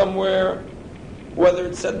medrash somewhere, whether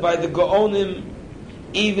it's said by the Gaonim,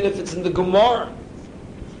 even if it's in the Gemara,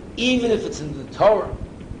 even if it's in the Torah,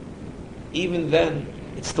 even then,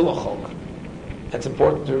 it's still a chok. It's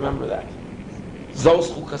important to remember that.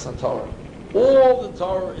 Zos Chukas HaTorah. All the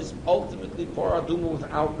Torah is ultimately Por Aduma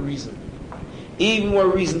without reason. Even where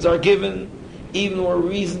reasons are given, even where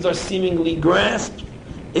reasons are seemingly grasped,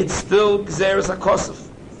 it's still Gzeres HaKosef.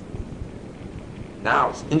 Now,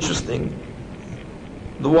 it's interesting,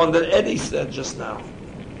 the one that Eddie said just now.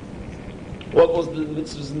 What was the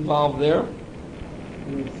mitzvahs involved there?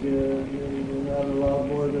 You're not allowed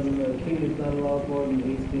more than, the king is not allowed more than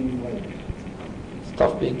 18 wives. It's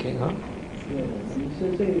tough being king, huh? Yeah, I'm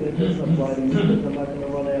just saying that doesn't apply to me because I'm not going to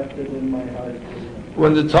run after it in my heart.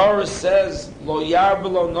 When the Torah says, Lo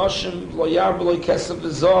yarbelo noshim, lo yarbelo kesef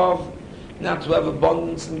v'zov, not to have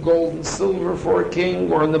abundance in gold and silver for a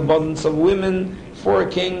king, or an abundance of women for a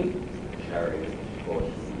king.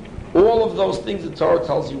 All of those things the Torah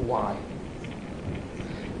tells you why.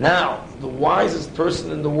 Now, the wisest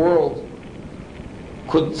person in the world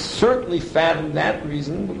could certainly fathom that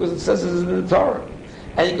reason because it says it in the Torah.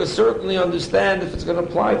 And he could certainly understand if it's going to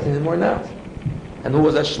apply to him or not. And who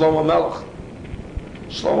was that? Shlomo Melech.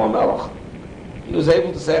 Shlomo Melech. He was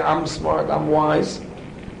able to say, I'm smart, I'm wise,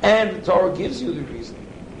 and the Torah gives you the reason.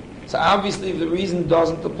 So obviously if the reason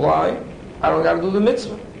doesn't apply, I don't got to do the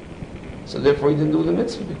mitzvah. So therefore he didn't do the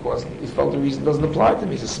mitzvah because he felt the reason doesn't apply to him.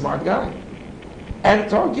 He's a smart guy. And the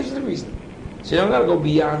Torah gives the reason. So you don't got to go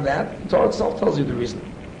beyond that. The Torah itself tells you the reason.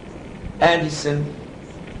 And he sinned.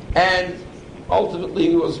 And ultimately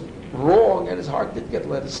he was wrong, and his heart did get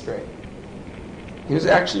led astray. He was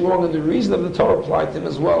actually wrong, and the reason of the Torah applied to him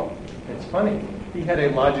as well. It's funny. He had a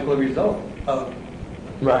logical result of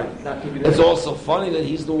Right. not to be there. It's also funny that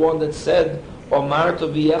he's the one that said, "Omarto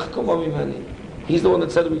v'yechkom amimani." He's the one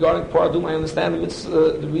that said regarding Paraduma, I understand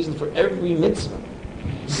the reason for every mitzvah,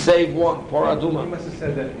 save one, He Paraduma. must have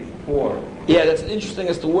said that before. Yeah, that's interesting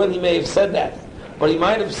as to when he may have said that. But he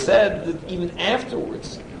might have said that even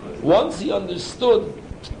afterwards. Once he understood,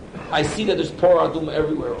 I see that there's Paraduma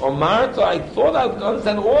everywhere. Omarto, I thought I would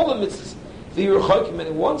understand all the mitzvahs.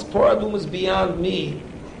 And once Paraduma is beyond me,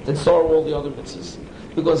 then so are all the other mitzvahs.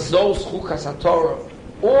 Because those chukas HaTorah,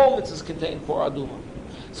 all mitzvahs contain Paraduma.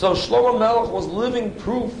 So Shlomo Melech was living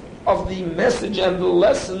proof of the message and the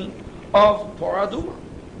lesson of Paraduma.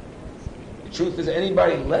 The truth is,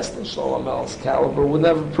 anybody less than Shlomo Melech's caliber would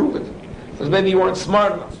never prove it. Because maybe you weren't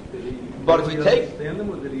smart enough. But if you take... understand them,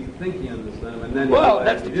 or did he think he understood them? And then Well,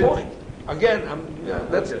 that's the point. Again,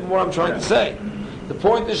 that's what I'm trying to say. The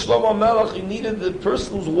point is, Shlomo Melech, you needed the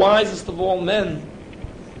person who's wisest of all men.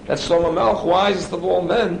 That's Shlomo Melech, wisest of all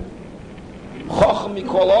men. Chacham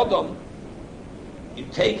mikol adam. You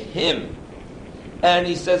take him, and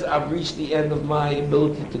he says, I've reached the end of my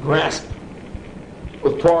ability to grasp.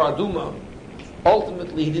 With Paraduma,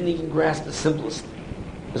 ultimately he didn't even grasp the simplest,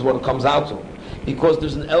 is what it comes out to. Because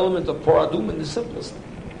there's an element of Paraduma in the simplest.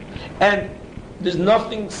 And there's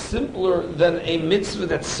nothing simpler than a mitzvah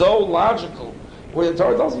that's so logical, where the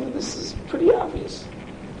Torah tells you, this is pretty obvious.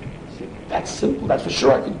 That's simple, that's for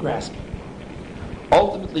sure I could grasp.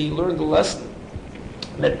 Ultimately, he learned the lesson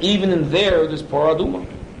that even in there's Paraduma.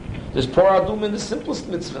 There's Paraduma in the simplest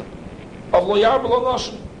mitzvah of Lo Yarba Lo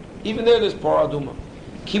Nashim. Even there's Paraduma.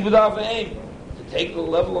 Kibud Aveim. To take the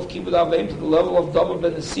level of Kibud Aveim to the level of Dama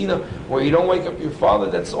Ben Nesina, where you don't wake up your father,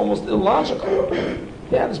 that's almost illogical.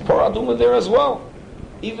 Yeah, there's Paraduma there as well.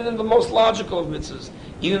 Even in the most logical of mitzvahs.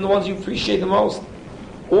 Even the ones you appreciate the most.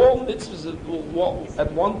 All mitzvahs that will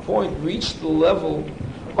at one point reach the level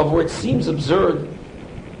of where it seems absurd.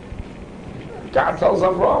 God tells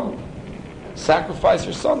Avraham, sacrifice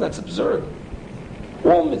your son, that's absurd.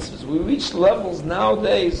 All mitzvahs. We reach levels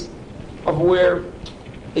nowadays of where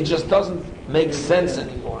it just doesn't make sense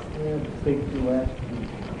anymore.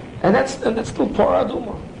 And that's still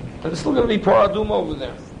Paraduma. And there's still going to be Paraduma over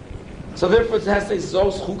there. So therefore it has to say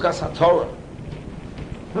Zos Chukas HaTorah.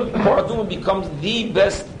 Paraduma becomes the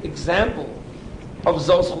best example of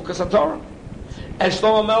Zos Chukas HaTorah. And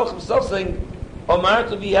Shlomo Melech himself saying, Omar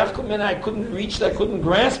to be Yavkum, I couldn't reach that, I couldn't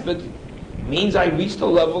grasp it, means I reached a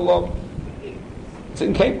level of, it's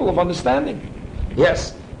incapable of understanding.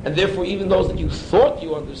 Yes, and therefore even those that you thought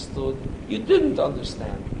you understood, you didn't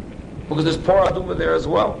understand. Because there's Paraduma there as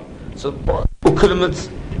well. So, what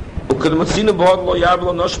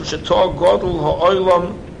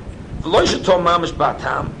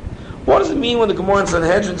does it mean when the Gemara in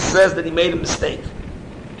Sanhedrin says that he made a mistake?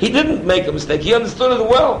 He didn't make a mistake. He understood it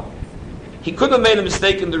well. He couldn't have made a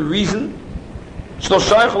mistake in the reason. Shlomo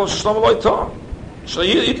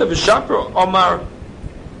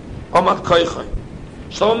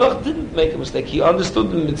Melech didn't make a mistake. He understood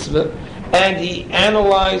the mitzvah, and he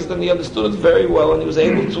analyzed and he understood it very well, and he was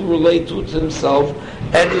able to relate to it to himself,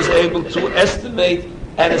 and he was able to estimate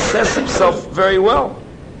and assess himself very well.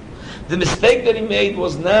 The mistake that he made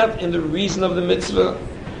was not in the reason of the mitzvah.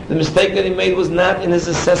 The mistake that he made was not in his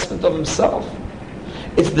assessment of himself.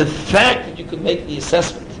 It's the fact that you could make the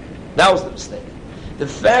assessment. That was the mistake. The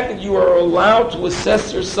fact that you are allowed to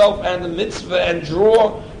assess yourself and the mitzvah and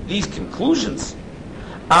draw these conclusions.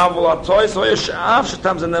 The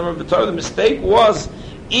mistake was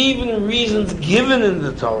even reasons given in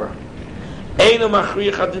the Torah.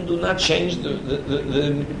 Do not change the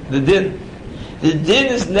din. The din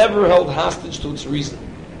is never held hostage to its reason.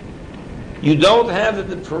 You don't have that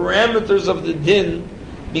the parameters of the din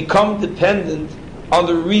become dependent on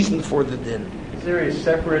the reason for the din. Is there a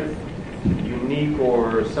separate, unique,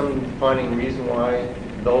 or some defining reason why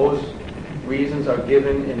those reasons are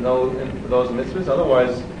given in those mitzvahs?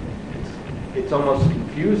 Otherwise, it's almost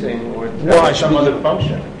confusing, or it's Why some other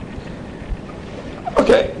function.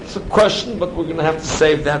 Okay, it's a question, but we're going to have to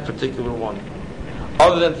save that particular one.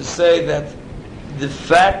 Other than to say that the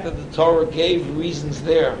fact that the Torah gave reasons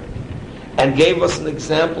there and gave us an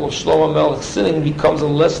example of Shlomo Melech sinning becomes a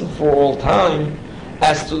lesson for all time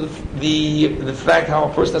as to the fact how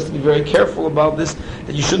a person has to be very careful about this,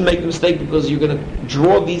 that you shouldn't make a mistake because you're going to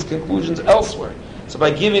draw these conclusions elsewhere. So by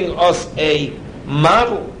giving us a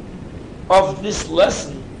model of this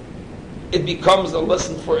lesson, it becomes a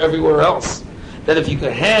lesson for everywhere else. That if you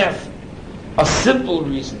can have a simple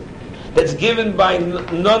reason that's given by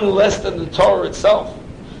none less than the Torah itself.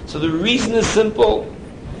 So the reason is simple,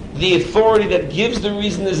 the authority that gives the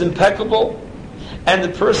reason is impeccable, and the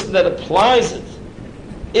person that applies it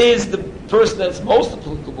is the person that's most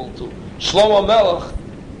applicable to, Shlomo Melech,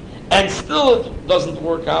 and still it doesn't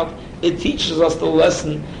work out. It teaches us the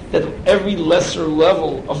lesson that every lesser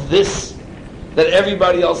level of this, that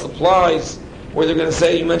everybody else applies, where they're going to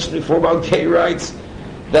say, you mentioned before about gay rights,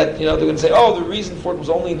 that they're going to say, oh, the reason for it was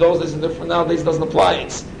only in those days and therefore nowadays it doesn't apply.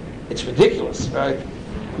 It's ridiculous, right?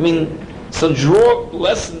 I mean, so draw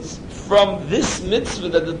lessons from this mitzvah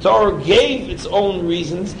that the Torah gave its own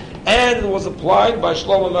reasons and it was applied by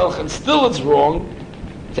Shlomo Melech, and still it's wrong,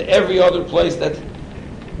 to every other place that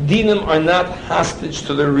dinim are not hostage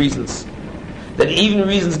to their reasons. That even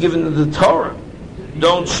reasons given in the Torah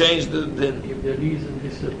don't change the din. If the reason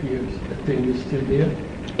disappears, the thing is still there?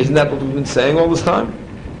 Isn't that what we've been saying all this time?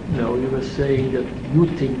 No, you were saying that you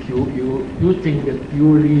think you think that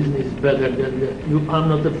your reason is better than you. I'm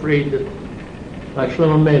not afraid that, like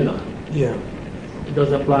Shlomo Melech, Yeah. it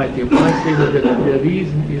doesn't apply to you. I say that the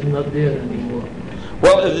reason is not there anymore.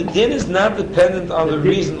 Well, if the din is not dependent on the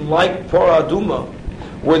reason, like Porah Aduma,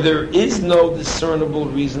 where there is no discernible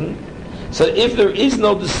reason, so if there is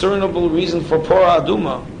no discernible reason for Porah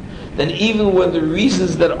Aduma, then even when the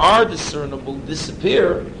reasons that are discernible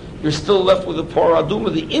disappear, you're still left with the Porah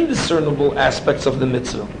Aduma, the indiscernible aspects of the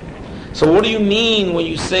mitzvah. So what do you mean when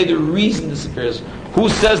you say the reason disappears? Who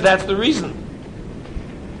says that's the reason?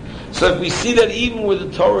 So if we see that even where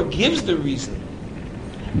the Torah gives the reason,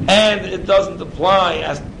 and it doesn't apply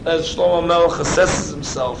as Shlomo Melech assesses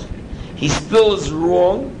himself, he still is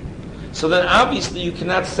wrong, so then obviously you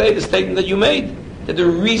cannot say the statement that you made, that the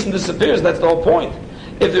reason disappears. That's the whole point.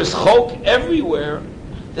 If there's chok everywhere,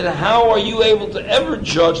 then how are you able to ever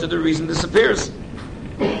judge that the reason disappears?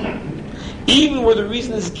 Even where the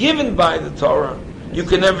reason is given by the Torah, you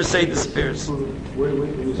can never say it disappears.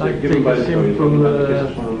 When you say Like given by the take a Torah, you're talking about the simple,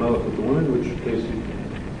 case of Shlomo Melech with the woman, which case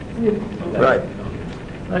Right.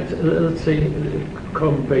 Let's say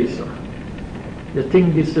Korban Pesach. The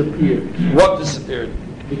thing disappeared. What disappeared?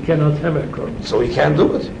 We cannot have a Korban. So we can't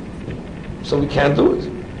do it. So we can't do it.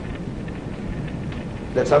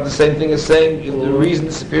 That's not the same thing as saying if the reason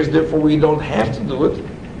disappears, therefore we don't have to do it.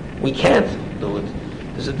 We can't do it.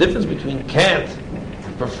 There's a difference between can't,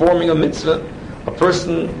 performing a mitzvah. A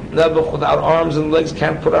person nebuch without arms and legs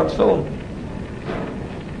can't put out film.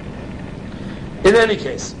 In any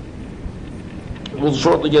case, we'll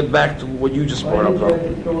shortly get back to what you just Why brought did you up.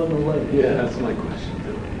 have to throw in the leg? Yeah, that's my question.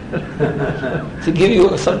 To give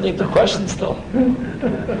you something to question still. I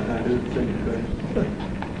didn't think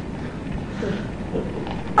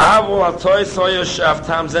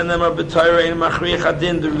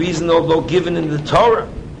The reason, although given in the Torah,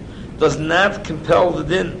 does not compel the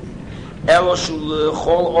din.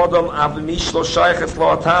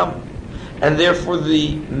 And therefore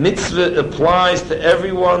the mitzvah applies to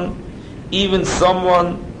everyone, even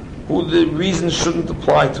someone who the reason shouldn't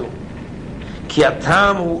apply to. Because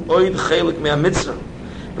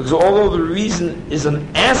although the reason is an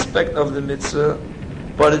aspect of the mitzvah,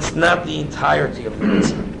 but it's not the entirety of the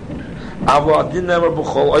mitzvah.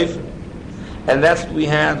 And that's what we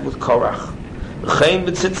had with Korach.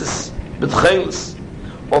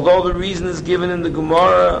 Although the reason is given in the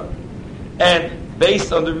Gemara, and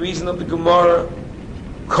based on the reason of the Gemara,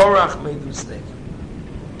 Korach made the mistake.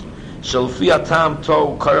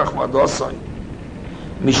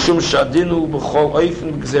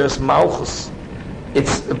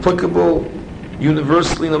 It's applicable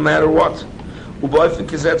universally no matter what.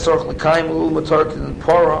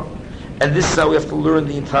 And this is how we have to learn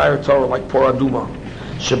the entire Torah, like Porah Aduma.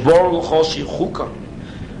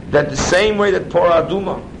 That the same way that Porah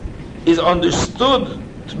Aduma is understood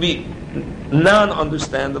to be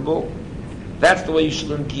non-understandable, that's the way you should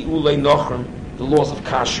learn Gi'ulei Nochrim, the laws of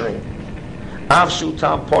kashering.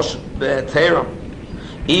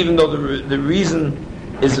 Even though the reason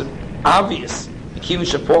is obvious, even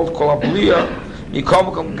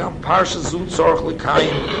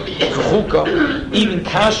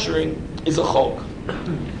kashering is a chok.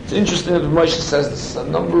 It's interesting that Moshe says this. A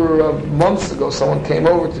number of months ago, someone came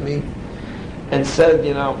over to me and said,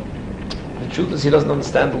 the truth is he doesn't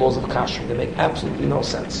understand the laws of kashering. They make absolutely no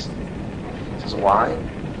sense. He says, why?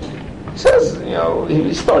 He says,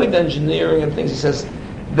 he studied engineering and things. He says,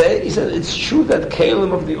 it's true that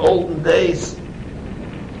kalim of the olden days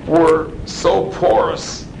were so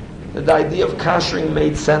porous that the idea of kashering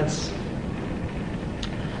made sense.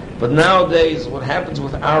 But nowadays, what happens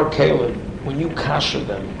with our kalim, when you kasher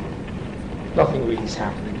them, nothing really is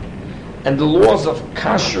happening. And the laws of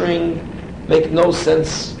kashering make no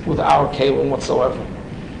sense with our kelim whatsoever.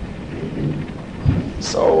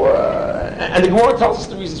 So, and the Gemara tells us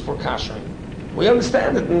the reasons for kashering. We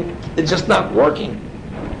understand it, and it's just not working.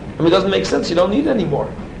 I mean, it doesn't make sense. You don't need it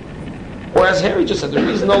anymore. Or as Harry just said, the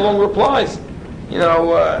reason no longer applies. You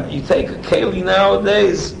know, you take a keli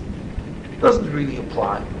nowadays, it doesn't really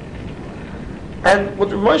apply. And what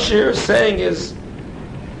the Rosh here is saying is,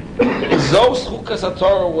 Zos Chukas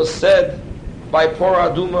HaTorah was said by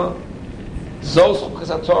Porah Aduma, Zos Chukas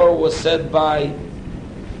HaTorah was said by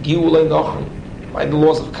Giulei Nochim, by the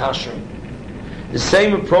laws of kashering. The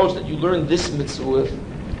same approach that you learn this mitzvah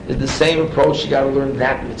with is the same approach you got to learn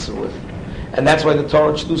that mitzvah with. And that's why the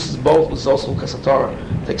Torah introduces both with Zos Chukas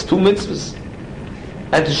HaTorah. It takes two mitzvahs.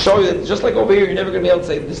 And to show you that just like over here, you're never going to be able to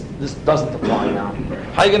say, this doesn't apply now.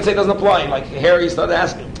 How are you going to say it doesn't apply? Like Harry started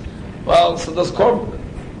asking, well, so does Korban.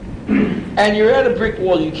 And you're at a brick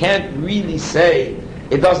wall, you can't really say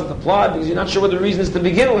it doesn't apply because you're not sure what the reason is to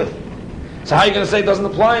begin with. So how are you going to say it doesn't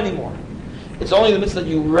apply anymore? It's only the mitzvah that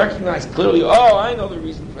you recognize clearly, oh, I know the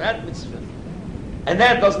reason for that mitzvah. And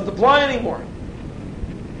that doesn't apply anymore.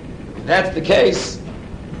 If that's the case,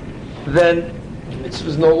 then the mitzvah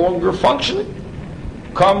is no longer functioning.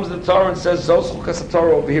 Comes the Torah and says, Zos Chukas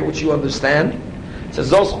HaTorah over here, which you understand. It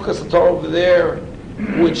says, Zos Chukas HaTorah over there,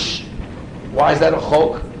 which, why is that a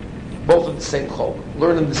chok? Both of the same chok.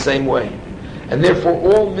 Learn them the same way. And therefore,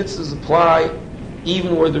 all mitzvahs apply,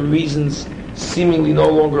 even where the reasons seemingly no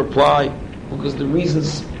longer apply, because the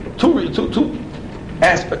reasons, two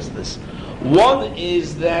aspects of this. One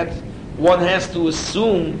is that one has to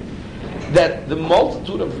assume that the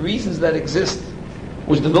multitude of reasons that exist,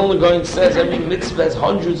 which the Vilna Gaon says every mitzvah has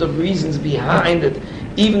hundreds of reasons behind it,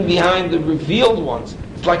 even behind the revealed ones.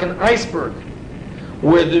 It's like an iceberg,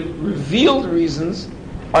 where the revealed reasons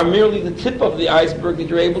are merely the tip of the iceberg that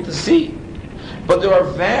you're able to see. But there are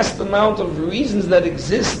vast amount of reasons that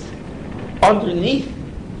exist underneath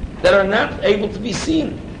that are not able to be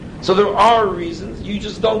seen. So there are reasons, you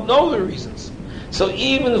just don't know the reasons. So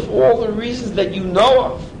even if all the reasons that you know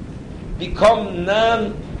of become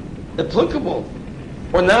non-applicable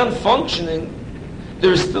or non-functioning,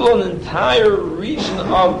 there's still an entire region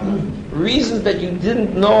of reasons that you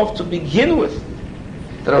didn't know of to begin with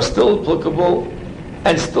that are still applicable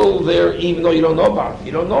and still there even though you don't know about it.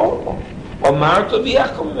 You don't know.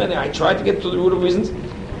 I tried to get to the root of reasons,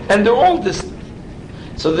 and they're all distant.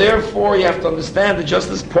 So therefore you have to understand that just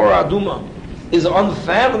as Porah Aduma is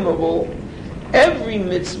unfathomable, every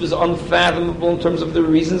mitzvah is unfathomable in terms of the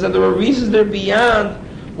reasons, and there are reasons that are beyond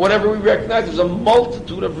whatever we recognize. There's a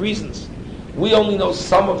multitude of reasons. We only know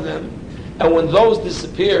some of them, and when those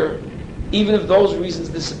disappear, even if those reasons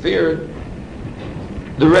disappeared,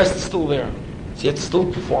 the rest is still there. So you have to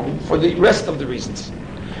still perform for the rest of the reasons.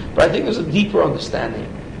 But I think there's a deeper understanding,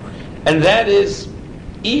 and that is,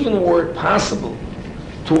 even were it possible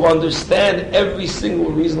to understand every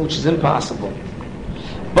single reason, which is impossible,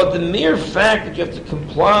 but the mere fact that you have to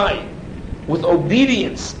comply with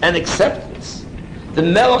obedience and acceptance, the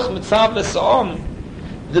melech mitzav v'sa'am,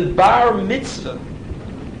 the bar mitzvah,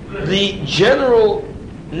 the general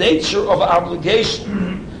nature of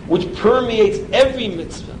obligation, which permeates every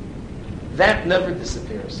mitzvah, that never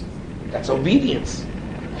disappears. That's obedience.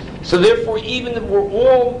 So therefore, even if we're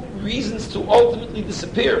all reasons to ultimately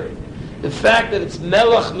disappear, the fact that it's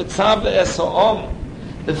melech mitzav v'sa'am,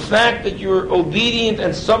 the fact that you're obedient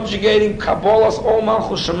and subjugating Kabbalas Ol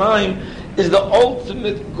Malchus Shamayim is the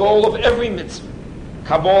ultimate goal of every mitzvah.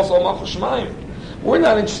 Kabbalas Ol Malchus Shamayim. We're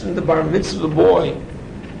not interested in the bar mitzvah boy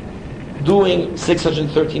doing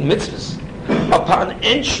 613 mitzvahs. Upon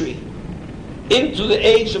entry into the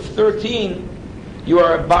age of 13, you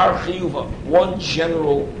are a bar chiyuva, one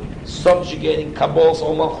general subjugating Kabbalas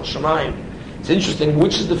Ol Malchus Shamayim. It's interesting,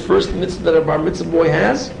 which is the first mitzvah that a bar mitzvah boy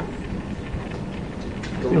has?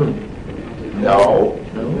 No,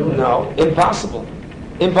 impossible.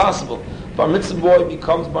 Bar mitzvah boy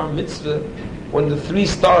becomes bar mitzvah when the 3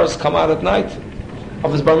 stars come out at night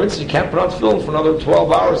of his bar mitzvah. You can't put on film for another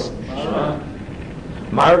 12 hours.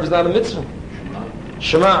 Ma'ariv is not a mitzvah.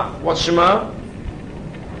 Shema. What's Shema?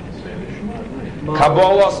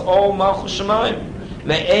 Kabbalas Ol Malchus Shamayim.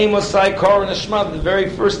 Me'ei Mosai Kor Neshma, the very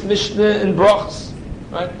first Mishnah in Brachos.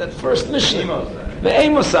 Right? That first Mishnah. Me'ei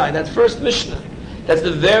Mosai, that first Mishnah. That's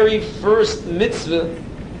the very first mitzvah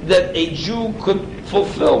that a Jew could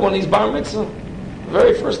fulfill when he's bar mitzvah. The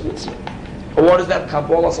very first mitzvah. Or what is that?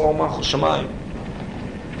 Kabbalas Ol Malchus Shamayim.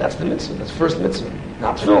 That's the mitzvah. That's the first mitzvah.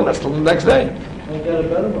 Not film. That's till the next day. I got a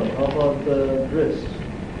better one. How about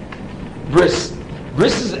bris?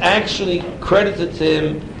 Bris is actually credited to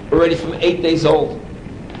him already from 8 days old.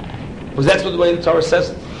 Because that's what the way the Torah says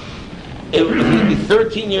it. If you'd be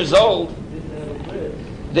 13 years old, Didn't have a bris.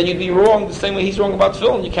 then you'd be wrong the same way he's wrong about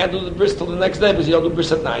tefillin. You can't do the bris till the next day because you don't do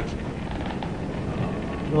bris at night.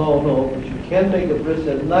 No, but you can make a bris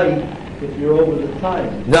at night if you're over the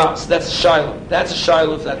time. No, so that's a shiloh. That's a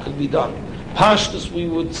shiloh if that could be done. Pashtus, we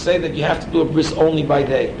would say that you have to do a bris only by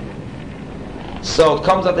day. So it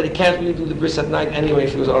comes out that he can't really do the bris at night anyway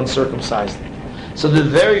if he was uncircumcised. So the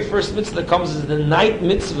very first mitzvah that comes is the night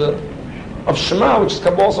mitzvah of Shema, which is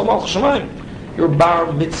Kabbalas Ol Malchus Shemaim. Your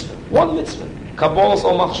bar mitzvah. One mitzvah. Kabbalas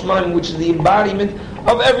Ol Malchus Shemaim, which is the embodiment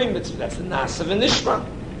of every mitzvah. That's the Nasa v'Nishma.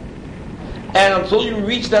 And until you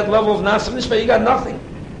reach that level of Nasa v'Nishma, you got nothing.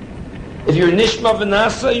 If you're Nishma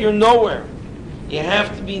v'Nasa, you're nowhere. You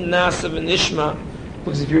have to be Nasa v'Nishma,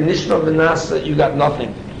 because if you're Nishma v'Nasa, you got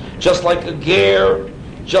nothing. Just like a ger,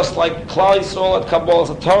 just like Klal Yisrael at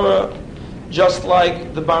Kabbalas HaTorah, just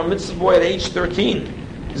like the Bar Mitzvah boy at age 13,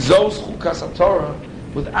 Zos Chukas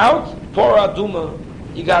HaTorah, without Porah Aduma,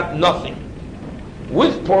 you got nothing.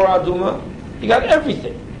 With Porah Aduma, you got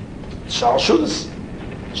everything. Shal Shudas.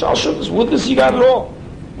 With this, you got it all.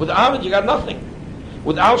 Without it, you got nothing.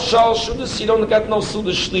 Without Shal Shudas, you don't get no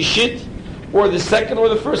Suda Shlishit, or the second or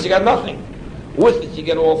the first, you got nothing. With it, you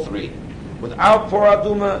get all three. Without Porah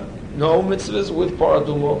Aduma, no mitzvahs. With Porah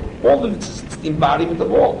Aduma, all the mitzvahs. It's the embodiment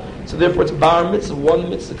of all. So therefore, it's bar mitzvah, one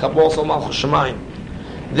mitzvah, Kabbalas Ol Malchus Shemaim.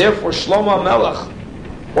 Therefore, Shlomo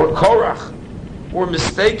HaMelech or Korach were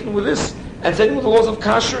mistaken with this and taken with the laws of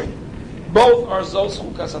kashering. Both are Zos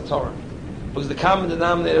Chukas HaTorah, because the common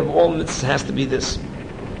denominator of all mitzvahs has to be this.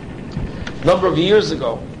 A number of years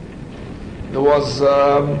ago, there was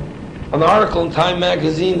an article in Time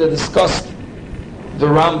magazine that discussed the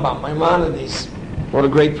Rambam, Maimonides. What a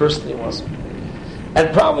great person he was.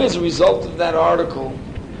 And probably as a result of that article,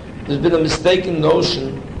 there's been a mistaken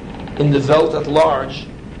notion in the Welt at large,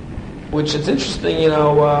 which it's interesting,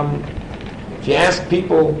 if you ask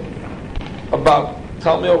people about,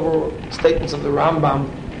 tell me over statements of the Rambam,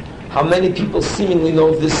 how many people seemingly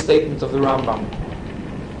know this statement of the Rambam?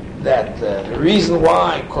 That the reason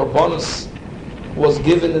why Korbanos was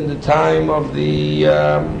given in the time of the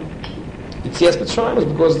Yetzias Mitzrayim was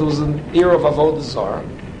because there was an era of Avodah Zarah,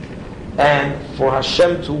 and for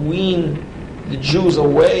Hashem to wean the Jews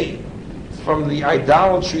away from the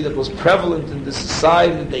idolatry that was prevalent in the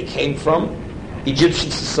society that they came from, Egyptian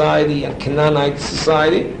society and Canaanite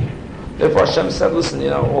society. Therefore Hashem said, listen,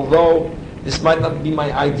 although this might not be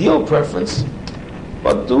my ideal preference,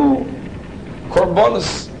 but do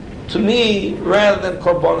Korbanos to me rather than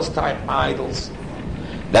Korbanos type idols.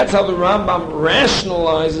 That's how the Rambam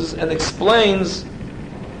rationalizes and explains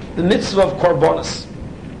the mitzvah of Korbanos.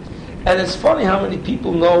 And it's funny how many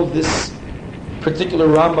people know this particular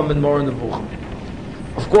Rambam in Moreh Nevuchim.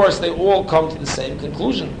 Of course, they all come to the same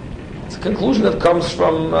conclusion. It's a conclusion that comes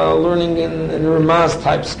from learning in Ramaz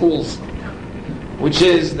type schools, which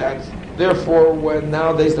is that, therefore, when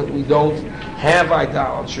nowadays that we don't have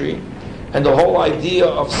idolatry, and the whole idea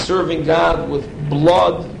of serving God with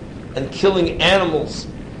blood and killing animals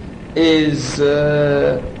is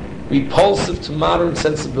repulsive to modern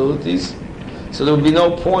sensibilities, so there would be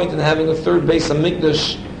no point in having a third Beis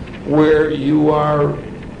HaMikdash where you are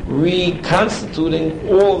reconstituting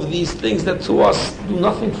all of these things that to us do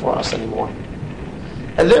nothing for us anymore.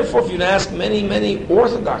 And therefore, if you'd ask many, many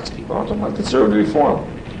Orthodox people, I'm talking about conservative reform,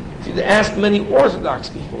 if you'd ask many Orthodox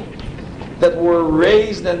people that were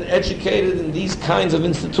raised and educated in these kinds of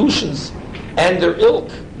institutions and their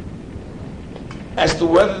ilk, as to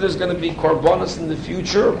whether there's going to be Korbanos in the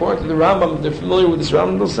future, according to the Rambam, if they're familiar with this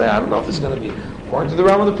Rambam, they'll say, I don't know if there's going to be. According to the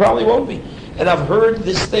Rambam, there probably won't be. And I've heard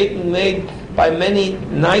this statement made by many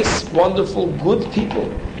nice, wonderful, good people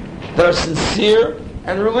that are sincere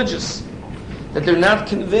and religious, that they're not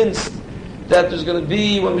convinced that there's going to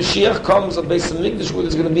be, when Mashiach comes, a Beis HaMikdash, where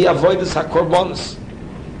there's going to be Avodas HaKorbanos.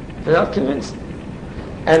 They're not convinced.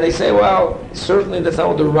 And they say, well, certainly that's not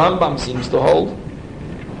what the Rambam seems to hold.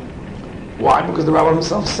 Why? Because the Rambam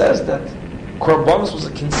himself says that Korbanos was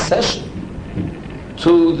a concession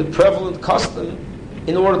to the prevalent custom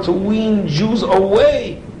in order to wean Jews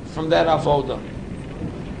away from that avodah.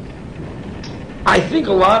 I think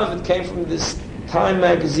a lot of it came from this Time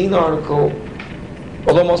magazine article,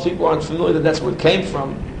 although most people aren't familiar that that's where it came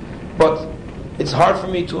from. But it's hard for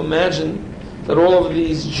me to imagine that all of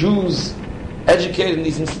these Jews educated in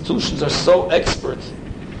these institutions are so expert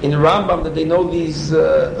in Rambam that they know these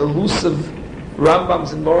elusive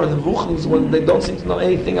Rambams and Moreh Nevuchim when they don't seem to know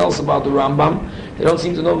anything else about the Rambam. They don't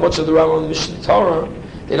seem to know much of the Rambam and Mishnah Torah.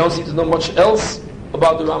 They don't seem to know much else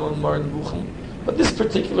about the Rambam and Moreh Nevuchim. But this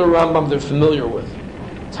particular Rambam they're familiar with.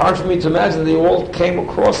 It's hard for me to imagine they all came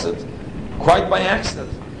across it quite by accident.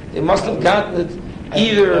 They must have gotten it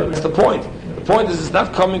either, it's the point. The point is it's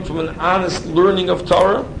not coming from an honest learning of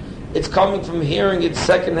Torah, it's coming from hearing it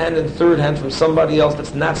second-hand and third-hand from somebody else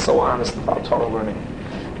that's not so honest about Torah learning.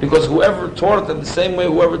 Because whoever taught it in the same way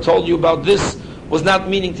whoever told you about this was not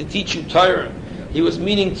meaning to teach you Torah. He was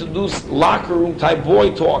meaning to do locker room type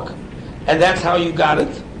boy talk. And that's how you got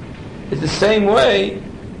it. It's the same way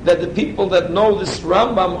that the people that know this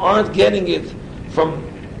Rambam aren't getting it from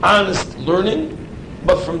honest learning,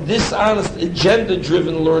 but from dishonest,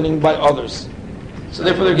 agenda-driven learning by others. So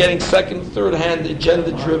therefore they're getting second, third-hand,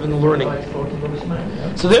 agenda-driven learning.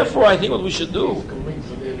 So therefore I think what we should do...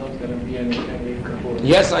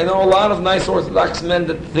 Yes, I know a lot of nice Orthodox men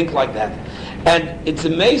that think like that. And it's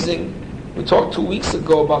amazing, we talked 2 weeks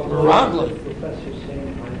ago about Meraglim.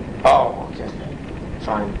 Oh, okay.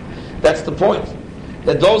 Fine. That's the point.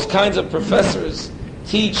 That those kinds of professors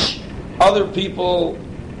teach other people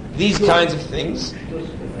these kinds of things,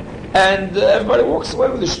 and everybody walks away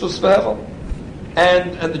with the shtus v'hevel.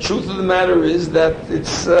 And the truth of the matter is that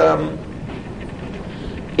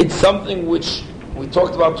it's something which we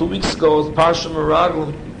talked about 2 weeks ago with Parsha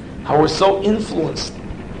Meraglim, how we're so influenced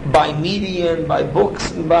by media and by books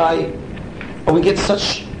and we get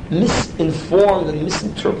such misinformed and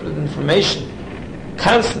misinterpreted information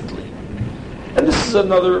constantly. And this is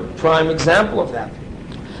another prime example of that.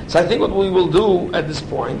 So I think what we will do at this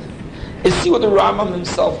point is see what the Rambam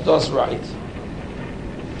himself does right.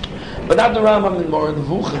 But not the Rambam in Moreh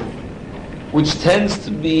Nevuchim, which tends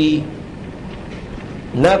to be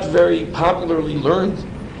not very popularly learned,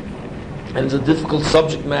 and it's a difficult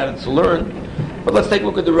subject matter to learn. But let's take a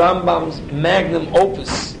look at the Rambam's magnum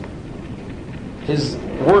opus, his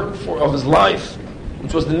work of his life,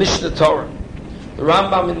 which was the Mishnah Torah. The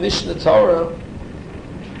Rambam in Mishnah Torah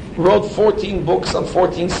wrote 14 books on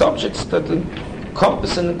 14 subjects that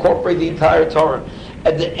encompass and incorporate the entire Torah.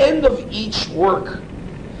 At the end of each work,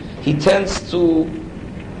 he tends to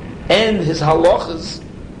end his halachas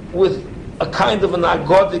with a kind of an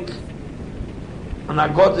agodic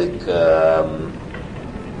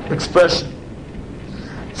expression.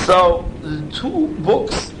 So the two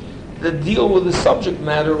books that deal with the subject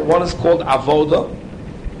matter, one is called Avoda,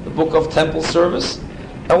 the book of temple service,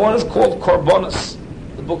 and one is called Korbanos,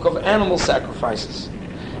 the book of animal sacrifices.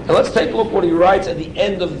 And let's take a look what he writes at the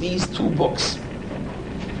end of these two books.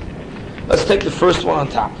 Let's take the first one on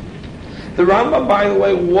top. The Rambam, by the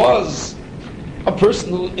way, was a person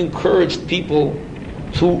who encouraged people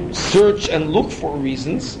to search and look for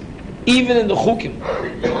reasons, even in the Chukim.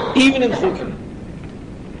 Even in Chukim.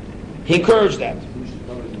 He encouraged that.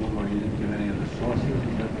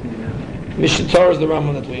 Mishnah Torah is the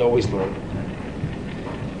Rambam that we always learn.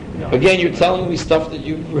 Again, you're telling me stuff that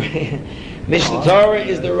you... Mishnah Torah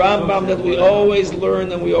is the Rambam that we always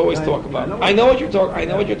learn and we always talk about. I know what you're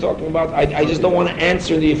talking about. I just don't want to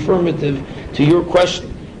answer the affirmative to your question.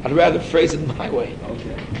 I'd rather phrase it my way.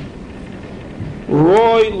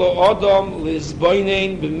 Roy lo adam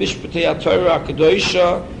lizboinen b'mishpatei haTorah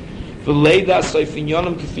hakadoisha v'leida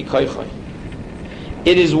soifinyonim k'fi koichai.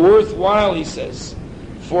 It is worthwhile, he says,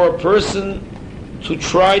 for a person to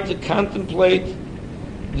try to contemplate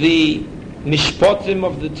the mishpatim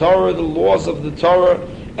of the Torah, the laws of the Torah,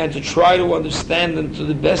 and to try to understand them to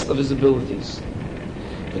the best of his abilities.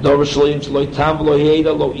 If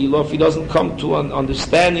he doesn't come to an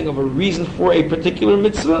understanding of a reason for a particular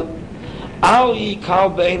mitzvah,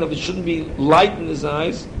 it shouldn't be light in his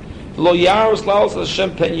eyes.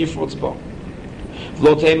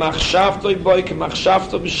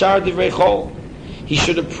 He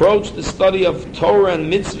should approach the study of Torah and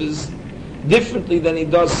mitzvahs differently than he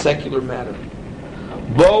does secular matter.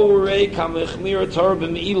 This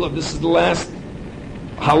is the last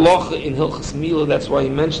halacha in Hilchas Milah, that's why he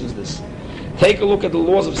mentions this. Take a look at the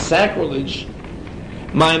laws of sacrilege.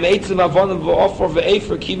 Again,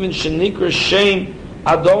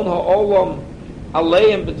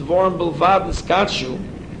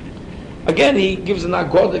 he gives an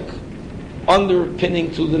agodic underpinning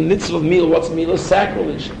to the mitzvah of Milah. What's Milah?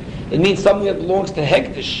 Sacrilege. It means something that belongs to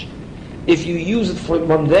Hektish. If you use it for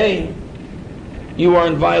mundane, you are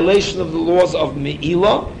in violation of the laws of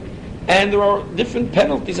Me'ilah, and there are different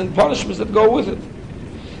penalties and punishments that go with it.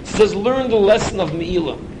 It says, learn the lesson of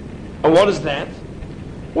Me'ilah. And what is that?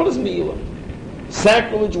 What is Me'ilah?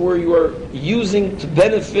 Sacrilege where you are using to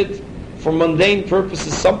benefit for mundane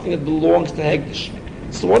purposes something that belongs to Hektish.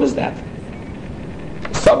 So what is that?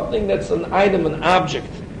 Something that's an item, an object.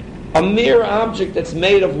 A mere object that's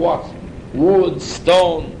made of what? Wood,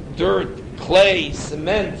 stone, dirt, clay,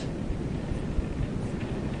 cement.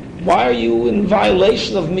 Why are you in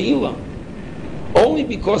violation of Me'ilah? Only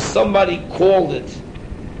because somebody called it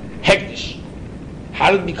Hekdesh.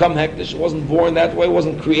 How did it become Hekdesh? It wasn't born that way, it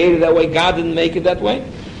wasn't created that way, God didn't make it that way.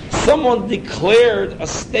 Someone declared a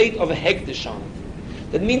state of Hekdesh on it.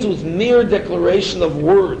 That means with mere declaration of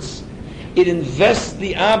words, it invests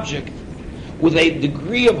the object with a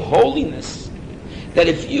degree of holiness that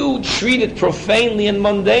if you treat it profanely and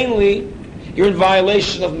mundanely, you're in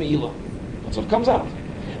violation of Me'ilah. That's what comes out.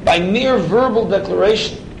 By mere verbal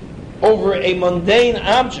declaration over a mundane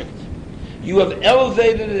object, you have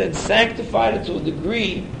elevated it and sanctified it to a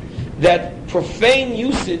degree that profane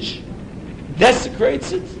usage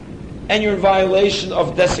desecrates it, and you're in violation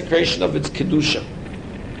of desecration of its kedusha.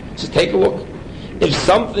 So take a look. If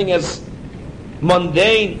something as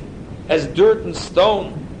mundane as dirt and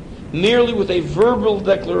stone, merely with a verbal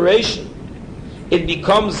declaration, it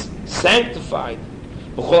becomes sanctified,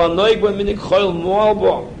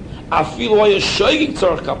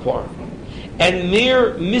 and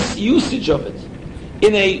mere misusage of it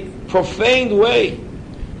in a profaned way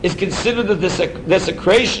is considered a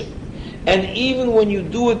desecration. And even when you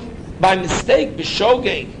do it by mistake,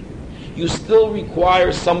 b'shogeg, you still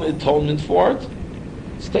require some atonement for it.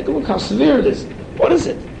 Let's take a look how severe it is. What is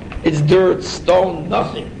it? It's dirt, stone,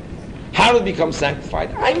 nothing. How did it become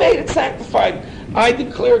sanctified? I made it sanctified. I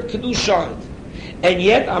declared Kedusha on it. And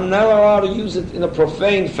yet I'm not allowed to use it in a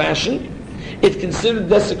profane fashion. It's considered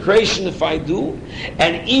desecration if I do.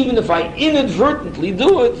 And even if I inadvertently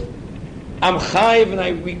do it, I'm chayiv and I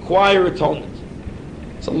require atonement.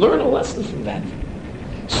 So learn a lesson from that.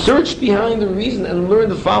 Search behind the reason and learn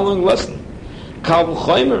the following lesson. Kal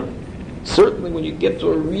v'chomer, certainly when you get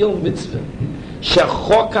to a real mitzvah,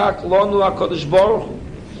 shechokak lonu HaKadosh Baruch Hu,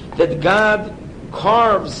 that God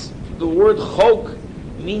carves, the word chok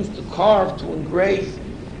means to carve, to engrave.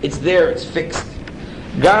 It's there, it's fixed.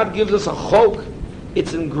 God gives us a chok,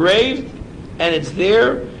 it's engraved, and it's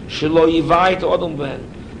there. Shelo yivai to odom ben.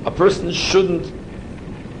 A person shouldn't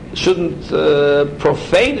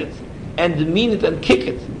profane it and demean it and kick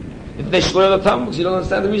it. If they shloil atam, because you don't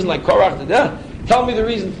understand the reason, like Korach did, tell me the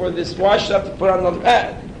reason for this. Why should I have to put on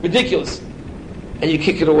another? Ridiculous. And you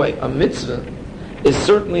kick it away. A mitzvah is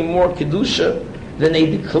certainly more kedusha than a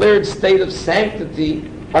declared state of sanctity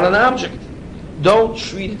on an object. Don't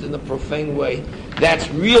treat it in a profane way. That's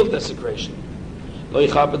real desecration. Don't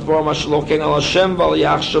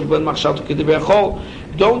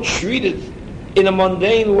treat it in a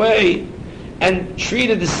mundane way and treat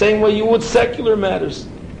it the same way you would secular matters.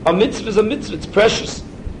 A mitzvah is a mitzvah, it's precious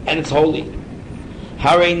and it's holy.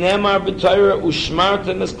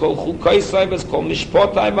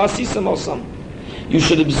 You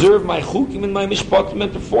should observe my chukim and my mishpatim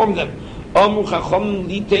and perform them.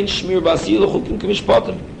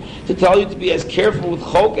 To tell you to be as careful with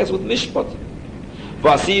chok as with mishpat.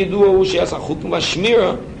 What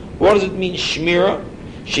does it mean, shmira?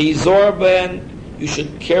 You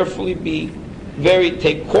should carefully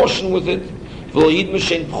take caution with it,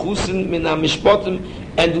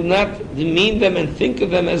 and do not demean them and think of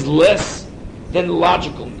them as less than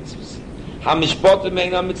logical mitzvahs.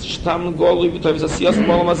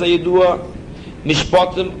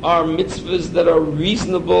 Mishpatim are mitzvahs that are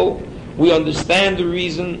reasonable. We understand the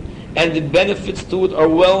reason, and the benefits to it are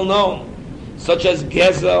well known, such as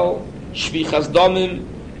gezel, shvichas domim,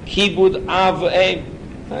 kibud av v'eim.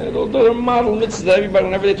 Those are model mitzvahs that everybody,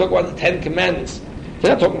 whenever they talk about the 10 Commandments,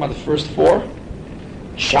 they're not talking about the first 4,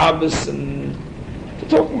 Shabbos, and they're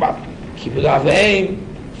talking about kibud av v'eim,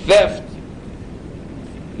 theft,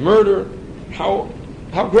 murder. How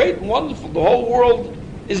great and wonderful. The whole world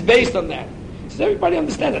is based on that. Does everybody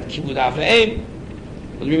understand that? Kibud av v'eim.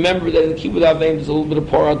 But remember that in Kibud av v'eim there's a little bit of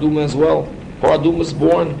Parah Adumah as well. Parah Adumah is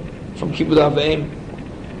born from Kibud av v'eim.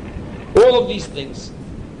 All of these things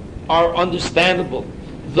are understandable.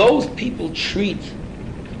 Those people treat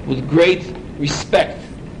with great respect.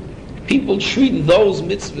 People treat those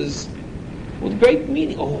mitzvahs with great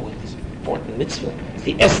meaning. Oh, it's an important mitzvah. It's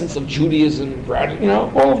the essence of Judaism,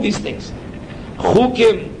 all of these things.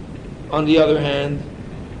 Chukim, on the other hand,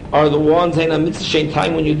 are the ones in a mitzvah shein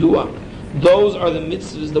time when you do it. Those are the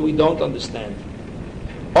mitzvahs that we don't understand.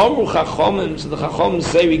 Amru chachomim, so the chachomim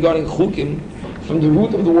say regarding chukim, from the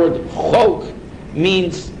root of the word chok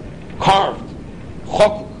means carved.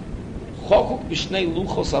 Chokuk. Chokuk b'shnei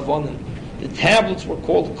luchos avonim. The tablets were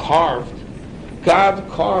called carved. God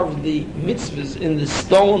carved the mitzvahs in the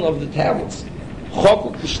stone of the tablets.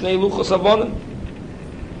 Chokuk b'shnei luchos avonim.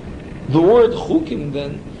 The word chukim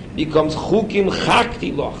then becomes chukim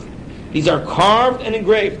chakti loch. These are carved and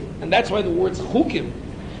engraved. And that's why the words chukim,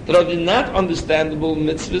 that are the not understandable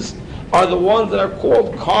mitzvahs, are the ones that are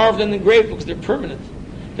called carved and engraved because they're permanent.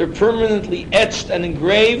 They're permanently etched and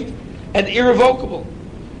engraved and irrevocable.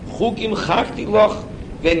 Chukim chakti loch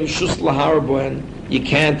ve'en mishus lahar bohen. You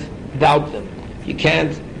can't doubt them. You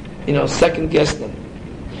can't, second guess them.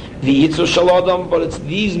 The Yitzur Shaladam, but it's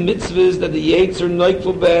these mitzvahs that the Yitzur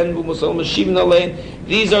Noikful Ben, Bumusal Mashivin Alein,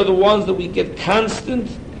 these are the ones that we get constant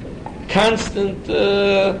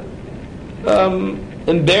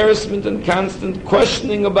embarrassment and constant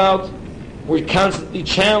questioning about. We're constantly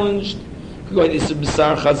challenged. Those are the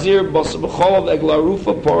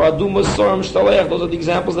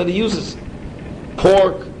examples that he uses.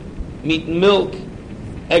 Pork, meat and milk,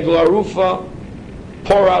 egla rufa,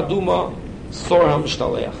 pora aduma, sor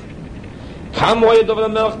hamshtaleach. And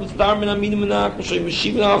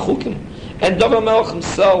David Melech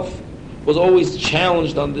himself was always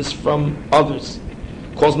challenged on this from others. And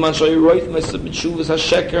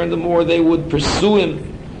the more they would pursue him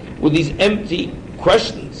with these empty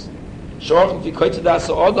questions, the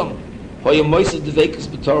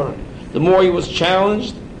more he was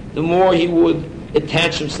challenged, the more he would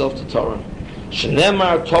attach himself to Torah.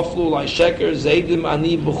 Shenemar toflu lai sheker zeidim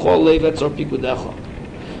ani b'chol lev etzor pikudecha.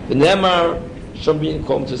 V'nemar shabin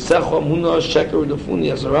kom tesecha muna sheker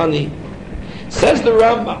udafuni azarani. Says the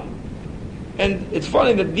Rambam, and it's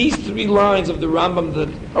funny that these three lines of the Rambam that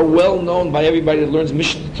are well known by everybody that learns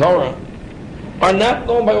Mishnah Torah are not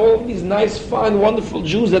known by all of these nice, fine, wonderful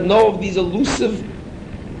Jews that know of these elusive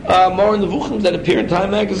Moreh Nevuchim that appear in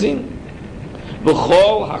Time magazine.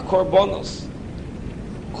 B'chol hakorbonos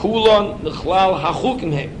kulon nechlal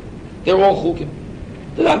hachukim hem. They're all chukim.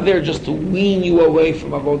 They're not there just to wean you away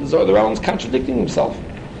from Avodah Zarah. The Rambam's contradicting himself.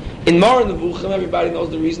 In Moreh Nevuchim, everybody knows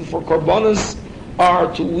the reason for korbanos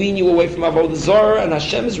are to wean you away from Avodah Zarah, and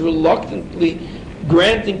Hashem is reluctantly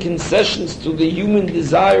granting concessions to the human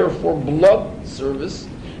desire for blood service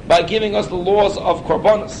by giving us the laws of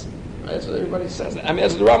korbanos. Right? That's what everybody says. I mean,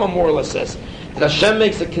 that's what the Rambam more or less says. That Hashem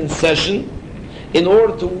makes a concession in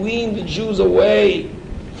order to wean the Jews away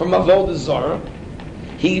from Avodah Zarah.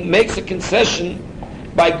 He makes a concession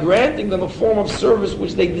by granting them a form of service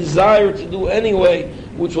which they desire to do anyway,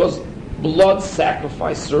 which was blood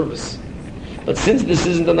sacrifice service. But since this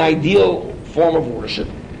isn't an ideal form of worship,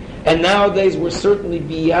 and nowadays we're certainly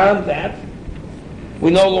beyond that,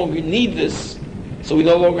 we no longer need this, so we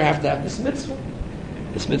no longer have to have this mitzvah.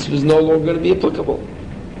 This mitzvah is no longer going to be applicable.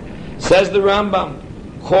 Says the Rambam,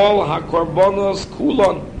 Kol ha-korbonos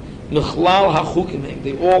kulon nechlal ha-chukim.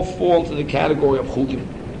 They all fall into the category of chukim.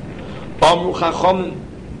 Amru chachomim.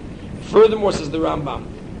 Furthermore, says the Rambam,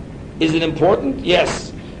 is it important?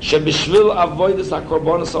 Yes. Shebishvil avodas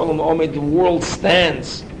ha-korbonos olam omed, the world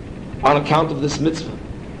stands on account of this mitzvah.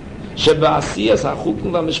 Sheba'asiyas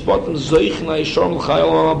ha-chukim va-mishpotim zoichin ha-yishorm l'chai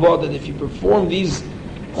olam haba, that if you perform these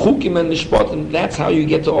chukim and mishpotim, that's how you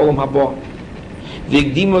get to olam haba.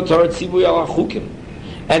 V'igdimo Torah tzivuy al ha-chukim,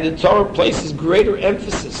 and the Torah places greater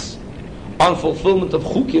emphasis on fulfillment of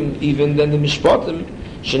chukim even than the mishpotim.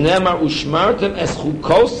 Shenemar ushmartem es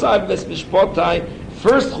chukosai ves mishpotai,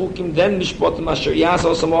 first chukim, then mishpotim asher yasa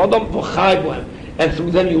osam adam v'chai bohem, and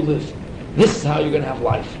through them you live. This is how you're going to have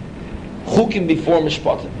life. Chukim before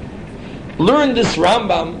mishpotim. Learn this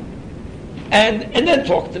Rambam, and then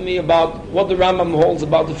talk to me about what the Rambam holds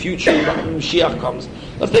about the future when Mashiach comes.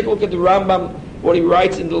 Let's take a look at the Rambam, what he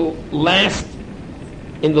writes in the last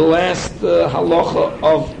halacha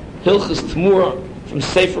of Hilchas Tmura from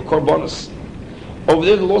Sefer Korbanos. Over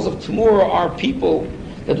there, the laws of Tmura are people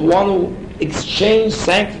that want to exchange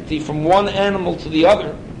sanctity from one animal to the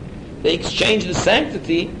other. They exchange the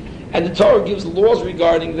sanctity, and the Torah gives laws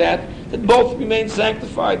regarding that both remain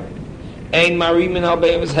sanctified. Ein marimin al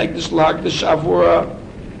be'emes hekdesh l'hakdesh avura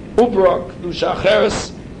ubra kedusha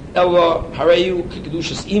acheres ela hareyu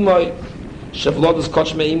kedushas imoy shavlodas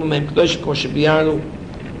kochme imo mehem kedosh koshe biyarnu,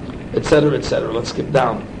 etc., etc. Let's skip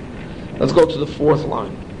down. Let's go to the fourth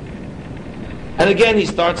line. And again he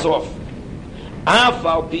starts off,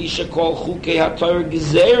 Afal pi shekol chukei haTorah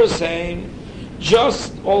gezeros heim,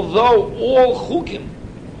 just although all chukim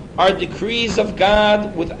are decrees of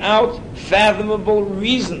God without fathomable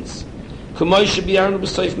reasons,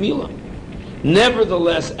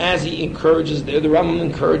 nevertheless, as he encourages there, the Rambam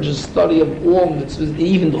encourages study of all mitzvahs,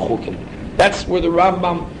 even the chukim. That's where the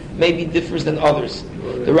Rambam maybe differs than others.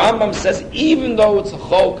 The Rambam says, even though it's a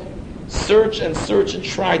chok, search and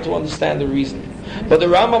try to understand the reason. But the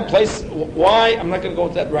Rambam places, why, I'm not going to go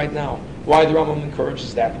into that right now, why the Rambam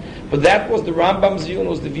encourages that. But that was the Rambam's view, and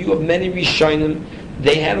was the view of many Rishonim.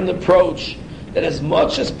 They had an approach that as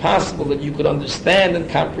much as possible that you could understand and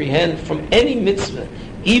comprehend from any mitzvah,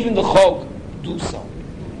 even the chok, do so.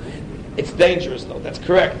 It's dangerous though, that's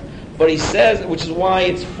correct. But he says, which is why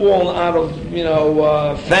it's fallen out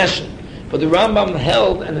of fashion. But the Rambam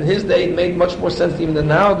held, and in his day it made much more sense even than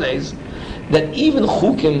nowadays, that even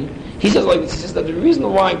chukim, he says like this, he says that the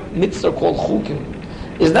reason why mitzvahs are called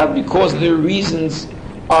chukim is not because their reasons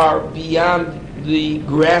are beyond the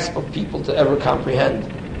grasp of people to ever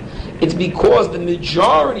comprehend. It's because the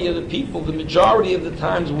majority of the people, the majority of the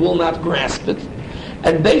times, will not grasp it.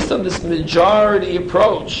 And based on this majority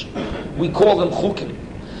approach, we call them chukim.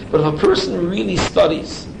 But if a person really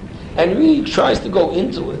studies and really tries to go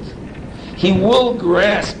into it, he will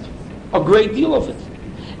grasp a great deal of it.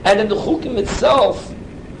 And then the chukim itself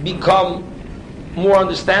become more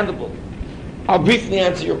understandable. I'll briefly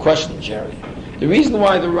answer your question, Jerry. The reason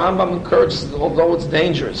why the Rambam encourages it, although it's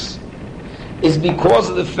dangerous, is because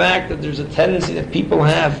of the fact that there's a tendency that people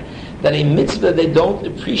have that a mitzvah they don't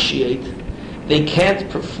appreciate, they can't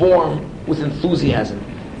perform with enthusiasm.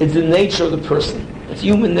 It's the nature of the person. It's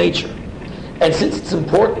human nature. And since it's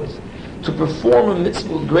important to perform a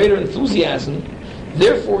mitzvah with greater enthusiasm,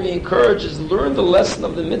 therefore he encourages, learn the lesson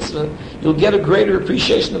of the mitzvah, you'll get a greater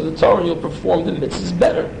appreciation of the Torah and you'll perform the mitzvahs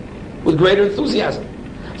better, with greater enthusiasm.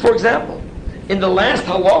 For example, in the last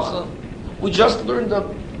halacha, we just learned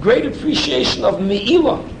a great appreciation of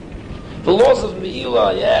Me'ilah. The laws of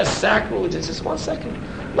Me'ilah, yes, sacrilege. It says, 1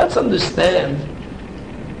 second, let's understand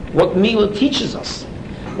what Me'ilah teaches us.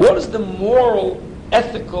 What is the moral,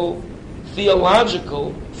 ethical,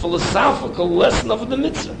 theological, philosophical lesson of the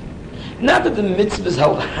mitzvah? Not that the mitzvah is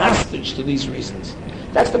held hostage to these reasons.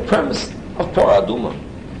 That's the premise of Parah Adumah.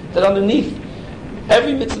 That underneath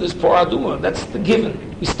every mitzvah is Parah Adumah. That's the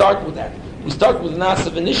given. We start with that. We start with Nasa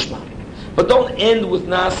v'Nishma. But don't end with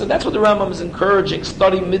Nasa. That's what the Rambam is encouraging.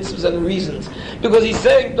 Study mitzvahs and reasons. Because he's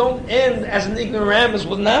saying don't end as an ignoramus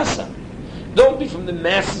with Nasa. Don't be from the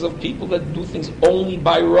masses of people that do things only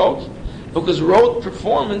by rote. Because rote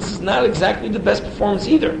performance is not exactly the best performance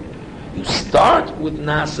either. You start with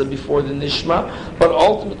Nasa before the Nishma, but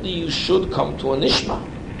ultimately you should come to a Nishma.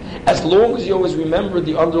 As long as you always remember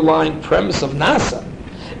the underlying premise of Nasa,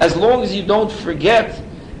 as long as you don't forget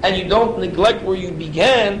and you don't neglect where you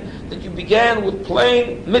began, that you began with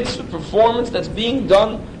plain mitzvah performance that's being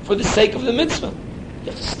done for the sake of the mitzvah.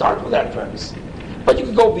 You have to start with that premise. But you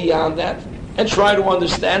can go beyond that and try to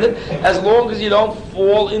understand it, as long as you don't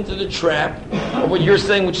fall into the trap of what you're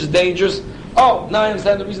saying, which is dangerous. Oh, now I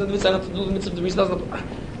understand the reason of the mitzvah, I have to do the mitzvah, the reason doesn't apply.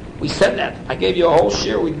 We said that. I gave you a whole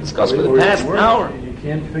share we discussed for the past hour. You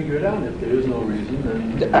can't figure it out if there is no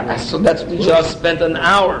reason. Then So that's what we just spent an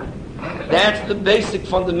hour. That's the basic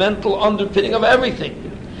fundamental underpinning of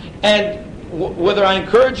everything. And whether I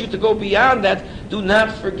encourage you to go beyond that, do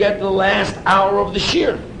not forget the last hour of the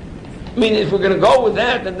shir. I mean, if we're going to go with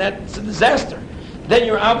that, then that's a disaster. Then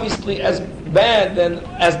you're obviously as bad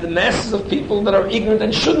as the masses of people that are ignorant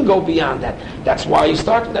and shouldn't go beyond that. That's why you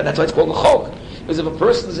start with that. That's why it's called a chok. Because if a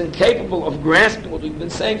person is incapable of grasping what we've been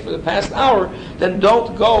saying for the past hour, then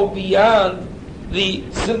don't go beyond the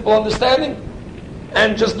simple understanding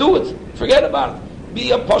and just do it. Forget about it.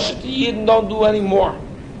 Be a Pashat Yid and don't do any more.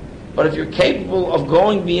 But if you're capable of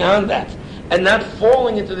going beyond that and not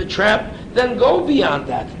falling into the trap, then go beyond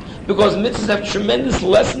that. Because mitzvahs have tremendous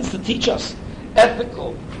lessons to teach us.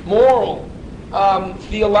 Ethical, moral,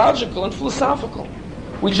 theological, and philosophical.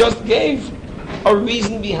 We just gave a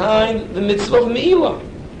reason behind the mitzvah of Me'ilah.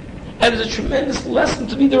 And there's a tremendous lesson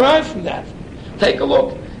to be derived from that. Take a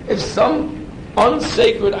look. If some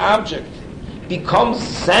unsacred object becomes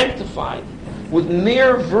sanctified with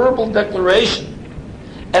mere verbal declaration,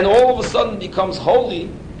 and all of a sudden becomes holy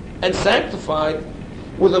and sanctified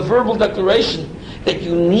with a verbal declaration that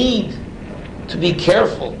you need to be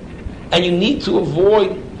careful and you need to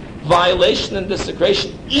avoid violation and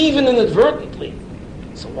desecration, even inadvertently.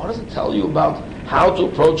 So what does it tell you about how to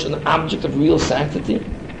approach an object of real sanctity?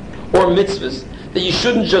 Or mitzvahs? That you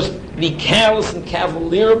shouldn't just be careless and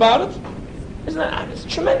cavalier about it? It's a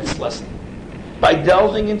tremendous lesson. By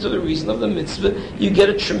delving into the reason of the mitzvah, you get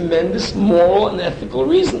a tremendous moral and ethical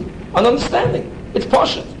reason, an understanding. It's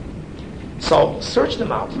pashut. So search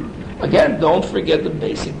them out. Again, don't forget the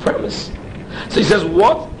basic premise. So he says,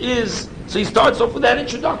 so he starts off with that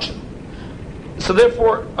introduction. So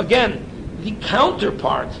therefore, again, the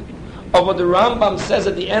counterpart of what the Rambam says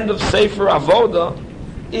at the end of Sefer Avoda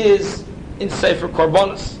is in Sefer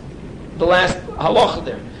Korbanos, the last halacha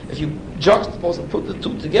there. If you juxtapose and put the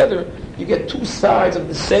two together, you get two sides of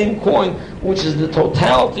the same coin, which is the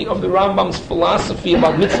totality of the Rambam's philosophy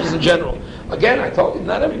about mitzvahs in general. Again, I told you,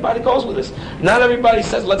 not everybody goes with this. Not everybody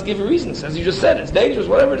says, let's give a reason. As you just said, it's dangerous,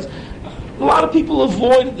 whatever it is. A lot of people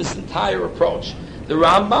avoided this entire approach. The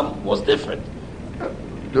Rambam was different.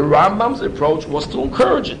 The Rambam's approach was to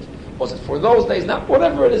encourage it. Was it for those days? Now,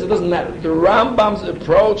 whatever it is, it doesn't matter. The Rambam's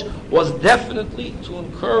approach was definitely to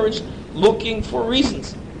encourage looking for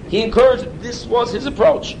reasons. He encouraged it. This was his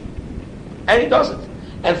approach. And he does it.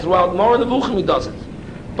 And throughout Moreh Nevuchim he does it.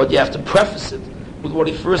 But you have to preface it with what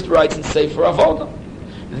he first writes in Sefer Avodah.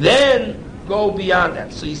 Then go beyond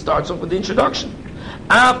that. So he starts off with the introduction.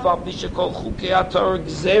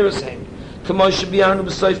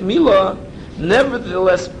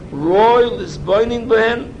 Nevertheless, royal is boining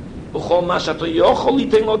behen. You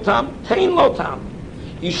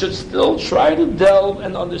should still try to delve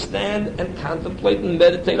and understand and contemplate and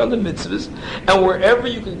meditate on the mitzvahs, and wherever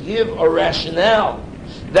you can give a rationale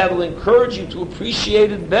that will encourage you to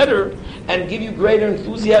appreciate it better and give you greater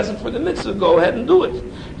enthusiasm for the mitzvah, go ahead and do it.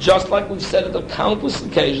 Just like we've said it on countless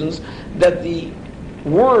occasions, that the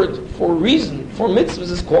word for reason for mitzvahs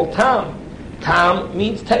is called tam. Tam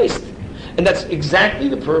means taste. And that's exactly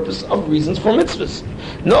the purpose of reasons for mitzvahs.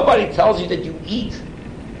 Nobody tells you that you eat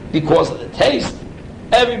because of the taste.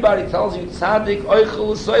 Everybody tells you tzaddik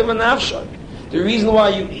oichel soiva nafshay. The reason why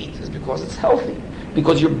you eat is because it's healthy,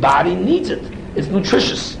 because your body needs it. It's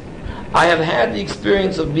nutritious. I have had the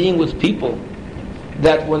experience of being with people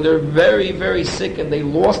that when they're very, very sick and they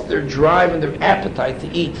lost their drive and their appetite to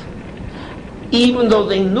eat, even though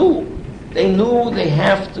they knew they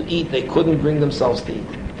have to eat, they couldn't bring themselves to eat.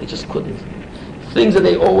 They just couldn't. Things that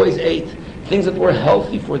they always ate, things that were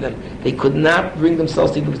healthy for them, they could not bring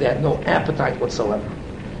themselves to eat because they had no appetite whatsoever.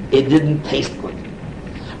 It didn't taste good.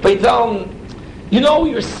 But you tell them,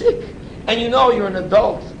 you're sick, and you're an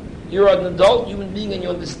adult. You're an adult human being, and you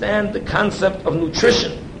understand the concept of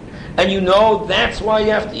nutrition. And that's why you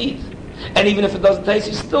have to eat. And even if it doesn't taste,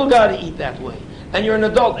 you still got to eat that way. And you're an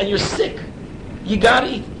adult, and you're sick. You got to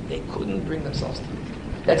eat. They couldn't bring themselves to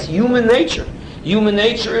eat. That's human nature. Human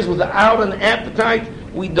nature is without an appetite,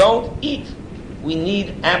 we don't eat. We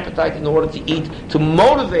need appetite in order to eat, to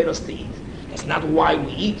motivate us to eat. That's not why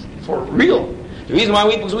we eat for real. The reason why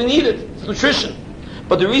we eat is because we need it. It's nutrition.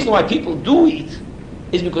 But the reason why people do eat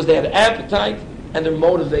is because they have appetite and they're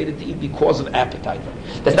motivated to eat because of appetite.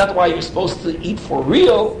 That's not why you're supposed to eat for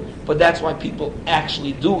real, but that's why people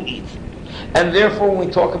actually do eat. And therefore, when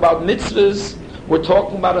we talk about mitzvahs, we're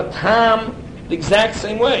talking about a tam the exact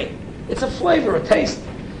same way. It's a flavor, a taste.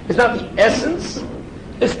 It's not the essence.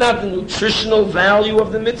 It's not the nutritional value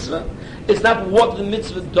of the mitzvah. It's not what the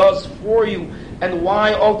mitzvah does for you and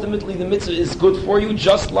why ultimately the mitzvah is good for you,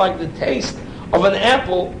 just like the taste of an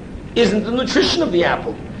apple isn't the nutrition of the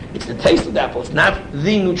apple. It's the taste of the apple. It's not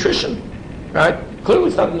the nutrition. Right? Clearly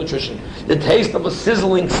it's not the nutrition. The taste of a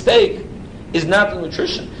sizzling steak is not the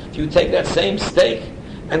nutrition. If you take that same steak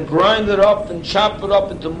and grind it up and chop it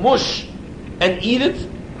up into mush and eat it,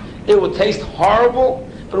 it will taste horrible,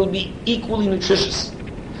 but it will be equally nutritious.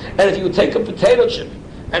 And if you take a potato chip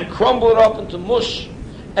and crumble it up into mush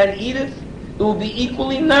and eat it, it will be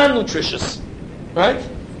equally non-nutritious. Right?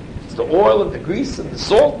 It's the oil and the grease and the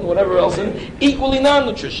salt and whatever else in it, equally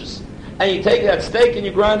non-nutritious. And you take that steak and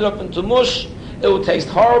you grind it up into mush, it will taste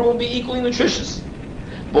horrible and be equally nutritious.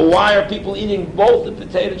 But why are people eating both the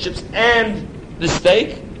potato chips and the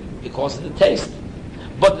steak? Because of the taste.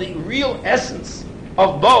 But the real essence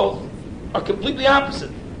of both are completely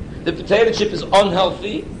opposite. The potato chip is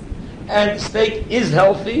unhealthy, and the steak is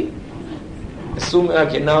healthy.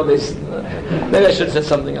 Nowadays, maybe I should have said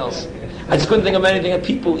something else. I just couldn't think of anything that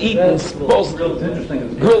people eat and supposed to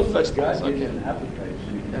interesting. grilled vegetables. God gives you an appetite.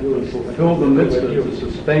 So you fulfill the mitzvah to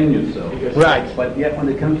sustain yourself. Right. But yet when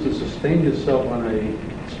it comes to sustain yourself on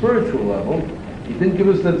a spiritual level, he didn't give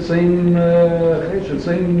us that same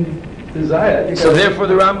desire. So therefore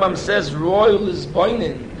the Rambam says, royal is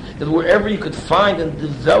boinin, that wherever you could find and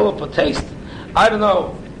develop a taste. I don't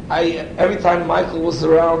know, every time Michael was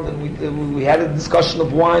around and we had a discussion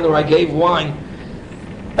of wine, or I gave wine,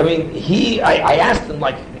 I asked him,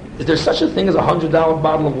 is there such a thing as $100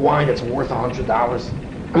 bottle of wine that's worth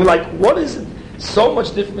 $100? What is it so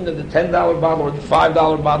much different than the $10 bottle or the $5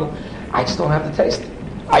 bottle? I just don't have the taste.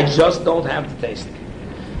 I just don't have the taste.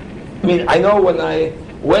 I know when I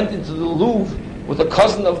went into the Louvre with a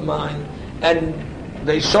cousin of mine and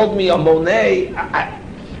they showed me a Monet,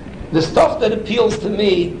 the stuff that appeals to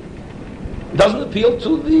me doesn't appeal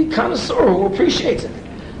to the connoisseur who appreciates it.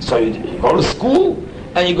 So you go to school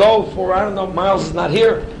and you go for, Miles is not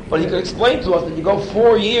here, but he could explain to us that you go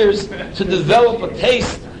 4 years to develop a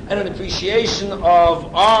taste and an appreciation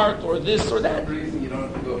of art or this or that. For the reason you don't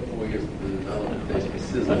have to go 4 years to develop a taste for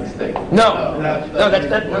sizzling steak. No,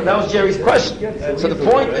 that was Jerry's question. So the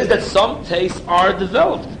point is that some tastes are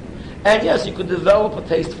developed. And yes, you could develop a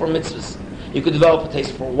taste for mitzvahs. You could develop a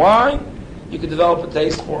taste for wine. you could develop a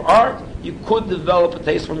taste for art, you could develop a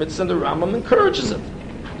taste for mitzvah, and the Rambam encourages it.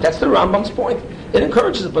 That's the Rambam's point. It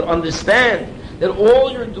encourages it, but understand that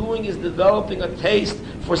all you're doing is developing a taste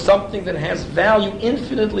for something that has value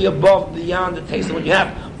infinitely above, beyond the taste of what you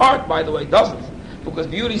have. Art, by the way, doesn't. Because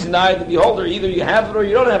beauty is in the eye of the beholder. Either you have it or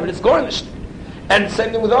you don't have it. It's garnished. And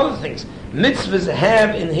same thing with other things. Mitzvahs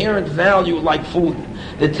have inherent value like food.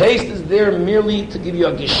 The taste is there merely to give you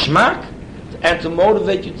a geschmack and to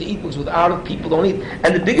motivate you to eat, because without it, people don't eat.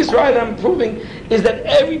 And the biggest right I'm proving is that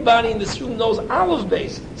everybody in this room knows olive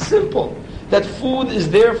base. Simple. That food is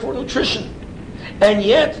there for nutrition. And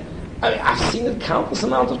yet, I've seen it countless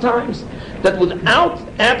amounts of times, that without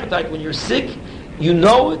appetite, when you're sick, you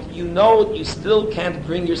know it, you still can't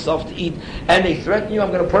bring yourself to eat. And they threaten you,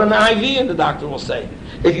 I'm going to put an IV in, the doctor will say.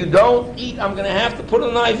 If you don't eat, I'm going to have to put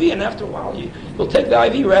an IV. And after a while, you'll take the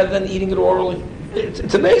IV rather than eating it orally.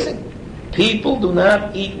 It's amazing. People do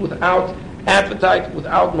not eat without appetite,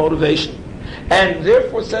 without motivation. And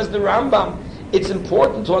therefore, says the Rambam, it's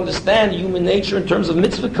important to understand human nature in terms of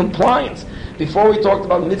mitzvah compliance. Before we talked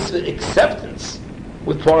about mitzvah acceptance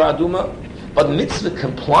with Torah Aduma, but mitzvah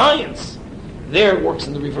compliance, there it works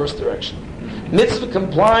in the reverse direction. Mitzvah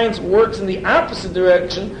compliance works in the opposite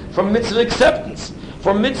direction from mitzvah acceptance.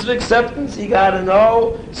 For mitzvah acceptance, you got to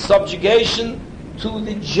know subjugation to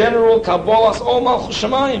the general Kabbalah's Ol Malchus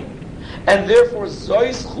Shamayim. And therefore,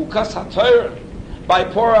 Zois Chukas HaTorah by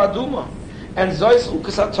Torah Aduma, and Zois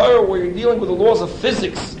Chukas HaTorah, where you're dealing with the laws of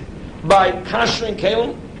physics by Kasher and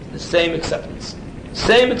Kalim, the same acceptance.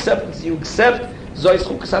 Same acceptance. You accept Zois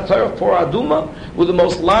Chukas HaTorah, Torah Aduma, with the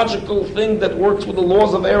most logical thing that works with the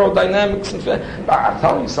laws of aerodynamics. And I'm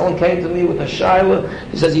telling you, someone came to me with a shaila.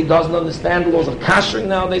 He says he doesn't understand the laws of kashering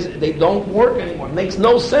nowadays. They don't work anymore. It makes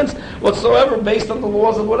no sense whatsoever based on the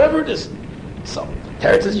laws of whatever it is. So,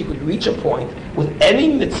 Teretz says you could reach a point with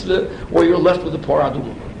any mitzvah where you're left with the Torah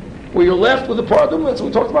Aduma. Where you're left with the Torah Aduma, that's what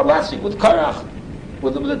we talked about last week, with Karach,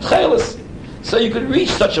 with the Tchelis. So you could reach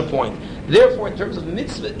such a point. Therefore, in terms of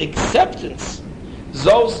mitzvah acceptance,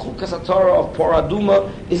 Zos Chukas HaTorah of Torah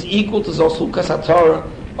Aduma is equal to Zos Chukas HaTorah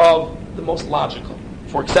of the most logical,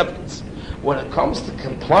 for acceptance. When it comes to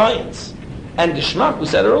compliance and Geshmak, we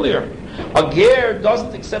said earlier, a ger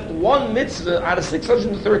doesn't accept one mitzvah out of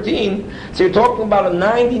 613, so you're talking about a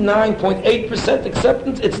 99.8%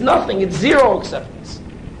 acceptance. It's nothing, it's zero acceptance.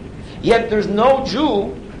 Yet there's no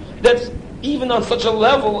Jew that's even on such a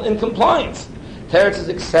level in compliance. Teretz's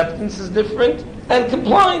acceptance is different and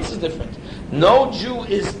compliance is different. No Jew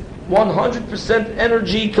is 100%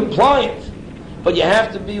 energy compliant, but you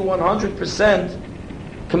have to be 100%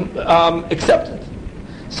 acceptant.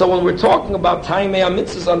 So when we're talking about Taimei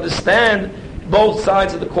HaMitzvahs, understand both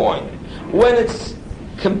sides of the coin. When it's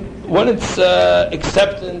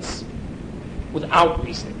acceptance without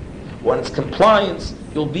reason, when it's compliance,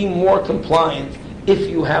 you'll be more compliant if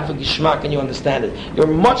you have a gishmak and you understand it. You're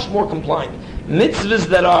much more compliant. Mitzvahs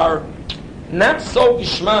that are not so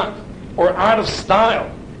gishmak or out of style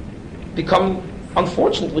become,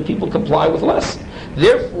 unfortunately, people comply with less.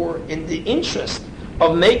 Therefore, in the interest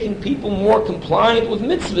of making people more compliant with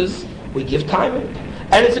mitzvahs, we give time in it.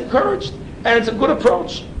 And it's encouraged. And it's a good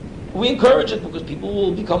approach. We encourage it because people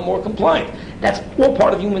will become more compliant. That's all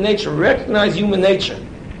part of human nature. Recognize human nature.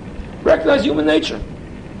 Recognize human nature.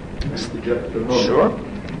 Sure.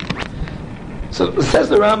 So it says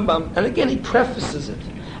the Rambam, and again he prefaces it.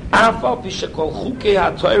 Although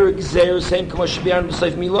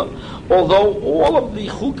all of the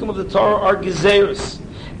chukim of the Torah are gezeros,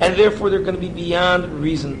 and therefore they're going to be beyond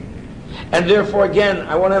reason. And therefore, again,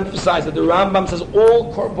 I want to emphasize that the Rambam says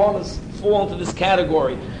all korbanos fall into this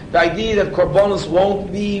category. The idea that korbanos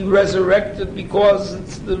won't be resurrected because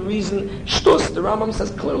it's the reason, shtus, the Rambam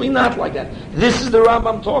says clearly not like that. This is the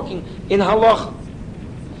Rambam talking in halacha.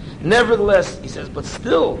 Nevertheless, he says, but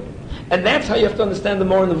still, and that's how you have to understand the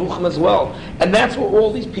Moreh Nevuchim as well. And that's where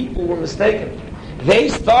all these people were mistaken. They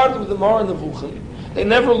started with the Moreh Nevuchim. They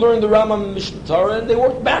never learned the Rambam and Mishnah Torah, and they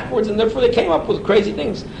worked backwards, and therefore they came up with crazy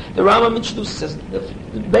things. The Rambam introduces says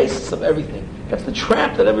the basis of everything. That's the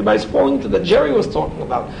trap that everybody's falling into, that Jerry was talking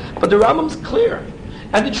about. But the Rambam's clear.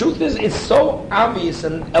 And the truth is, it's so obvious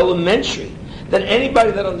and elementary that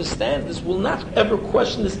anybody that understands this will not ever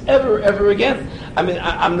question this ever again. I mean,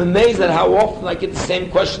 I'm amazed at how often I get the same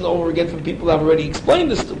question over again from people I've already explained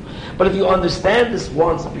this to. But if you understand this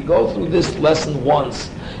once, if you go through this lesson once,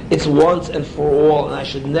 it's once and for all, and I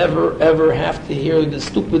should never ever have to hear the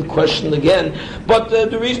stupid question again. But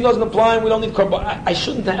the reason doesn't apply, and we don't need korban. I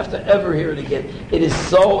shouldn't have to ever hear it again. It is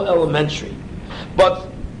so elementary. But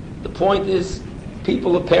the point is,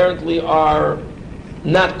 people apparently are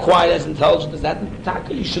not quite as intelligent as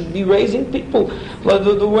that. You should be raising people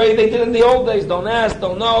the way they did in the old days. Don't ask,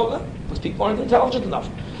 don't know, because people aren't intelligent enough.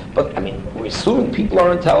 But, we're assuming people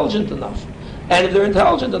are intelligent enough. And if they're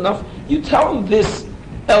intelligent enough, you tell them this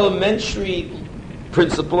elementary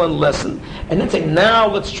principle and lesson, and then say, now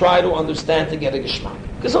let's try to understand to get a geschmack.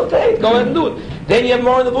 Because okay, go ahead and do it. Then you have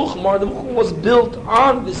Mar Nevuchim. Mar Nevuchim was built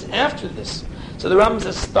on this, after this. So the Rambam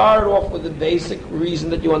says, start off with the basic reason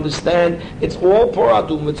that you understand. It's all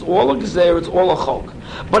Poradum, it's all a Gezer, it's all a Chok.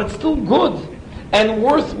 But it's still good and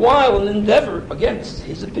worthwhile an endeavor. Again, this is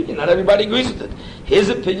his opinion. Not everybody agrees with it. His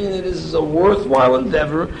opinion, it is a worthwhile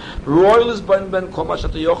endeavor.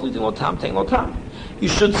 You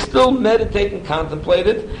should still meditate and contemplate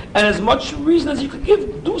it, and as much reason as you could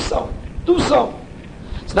give, do so. Do so.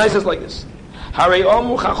 It's nice, it's like this. What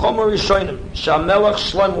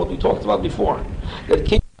we talked about before. That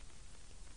king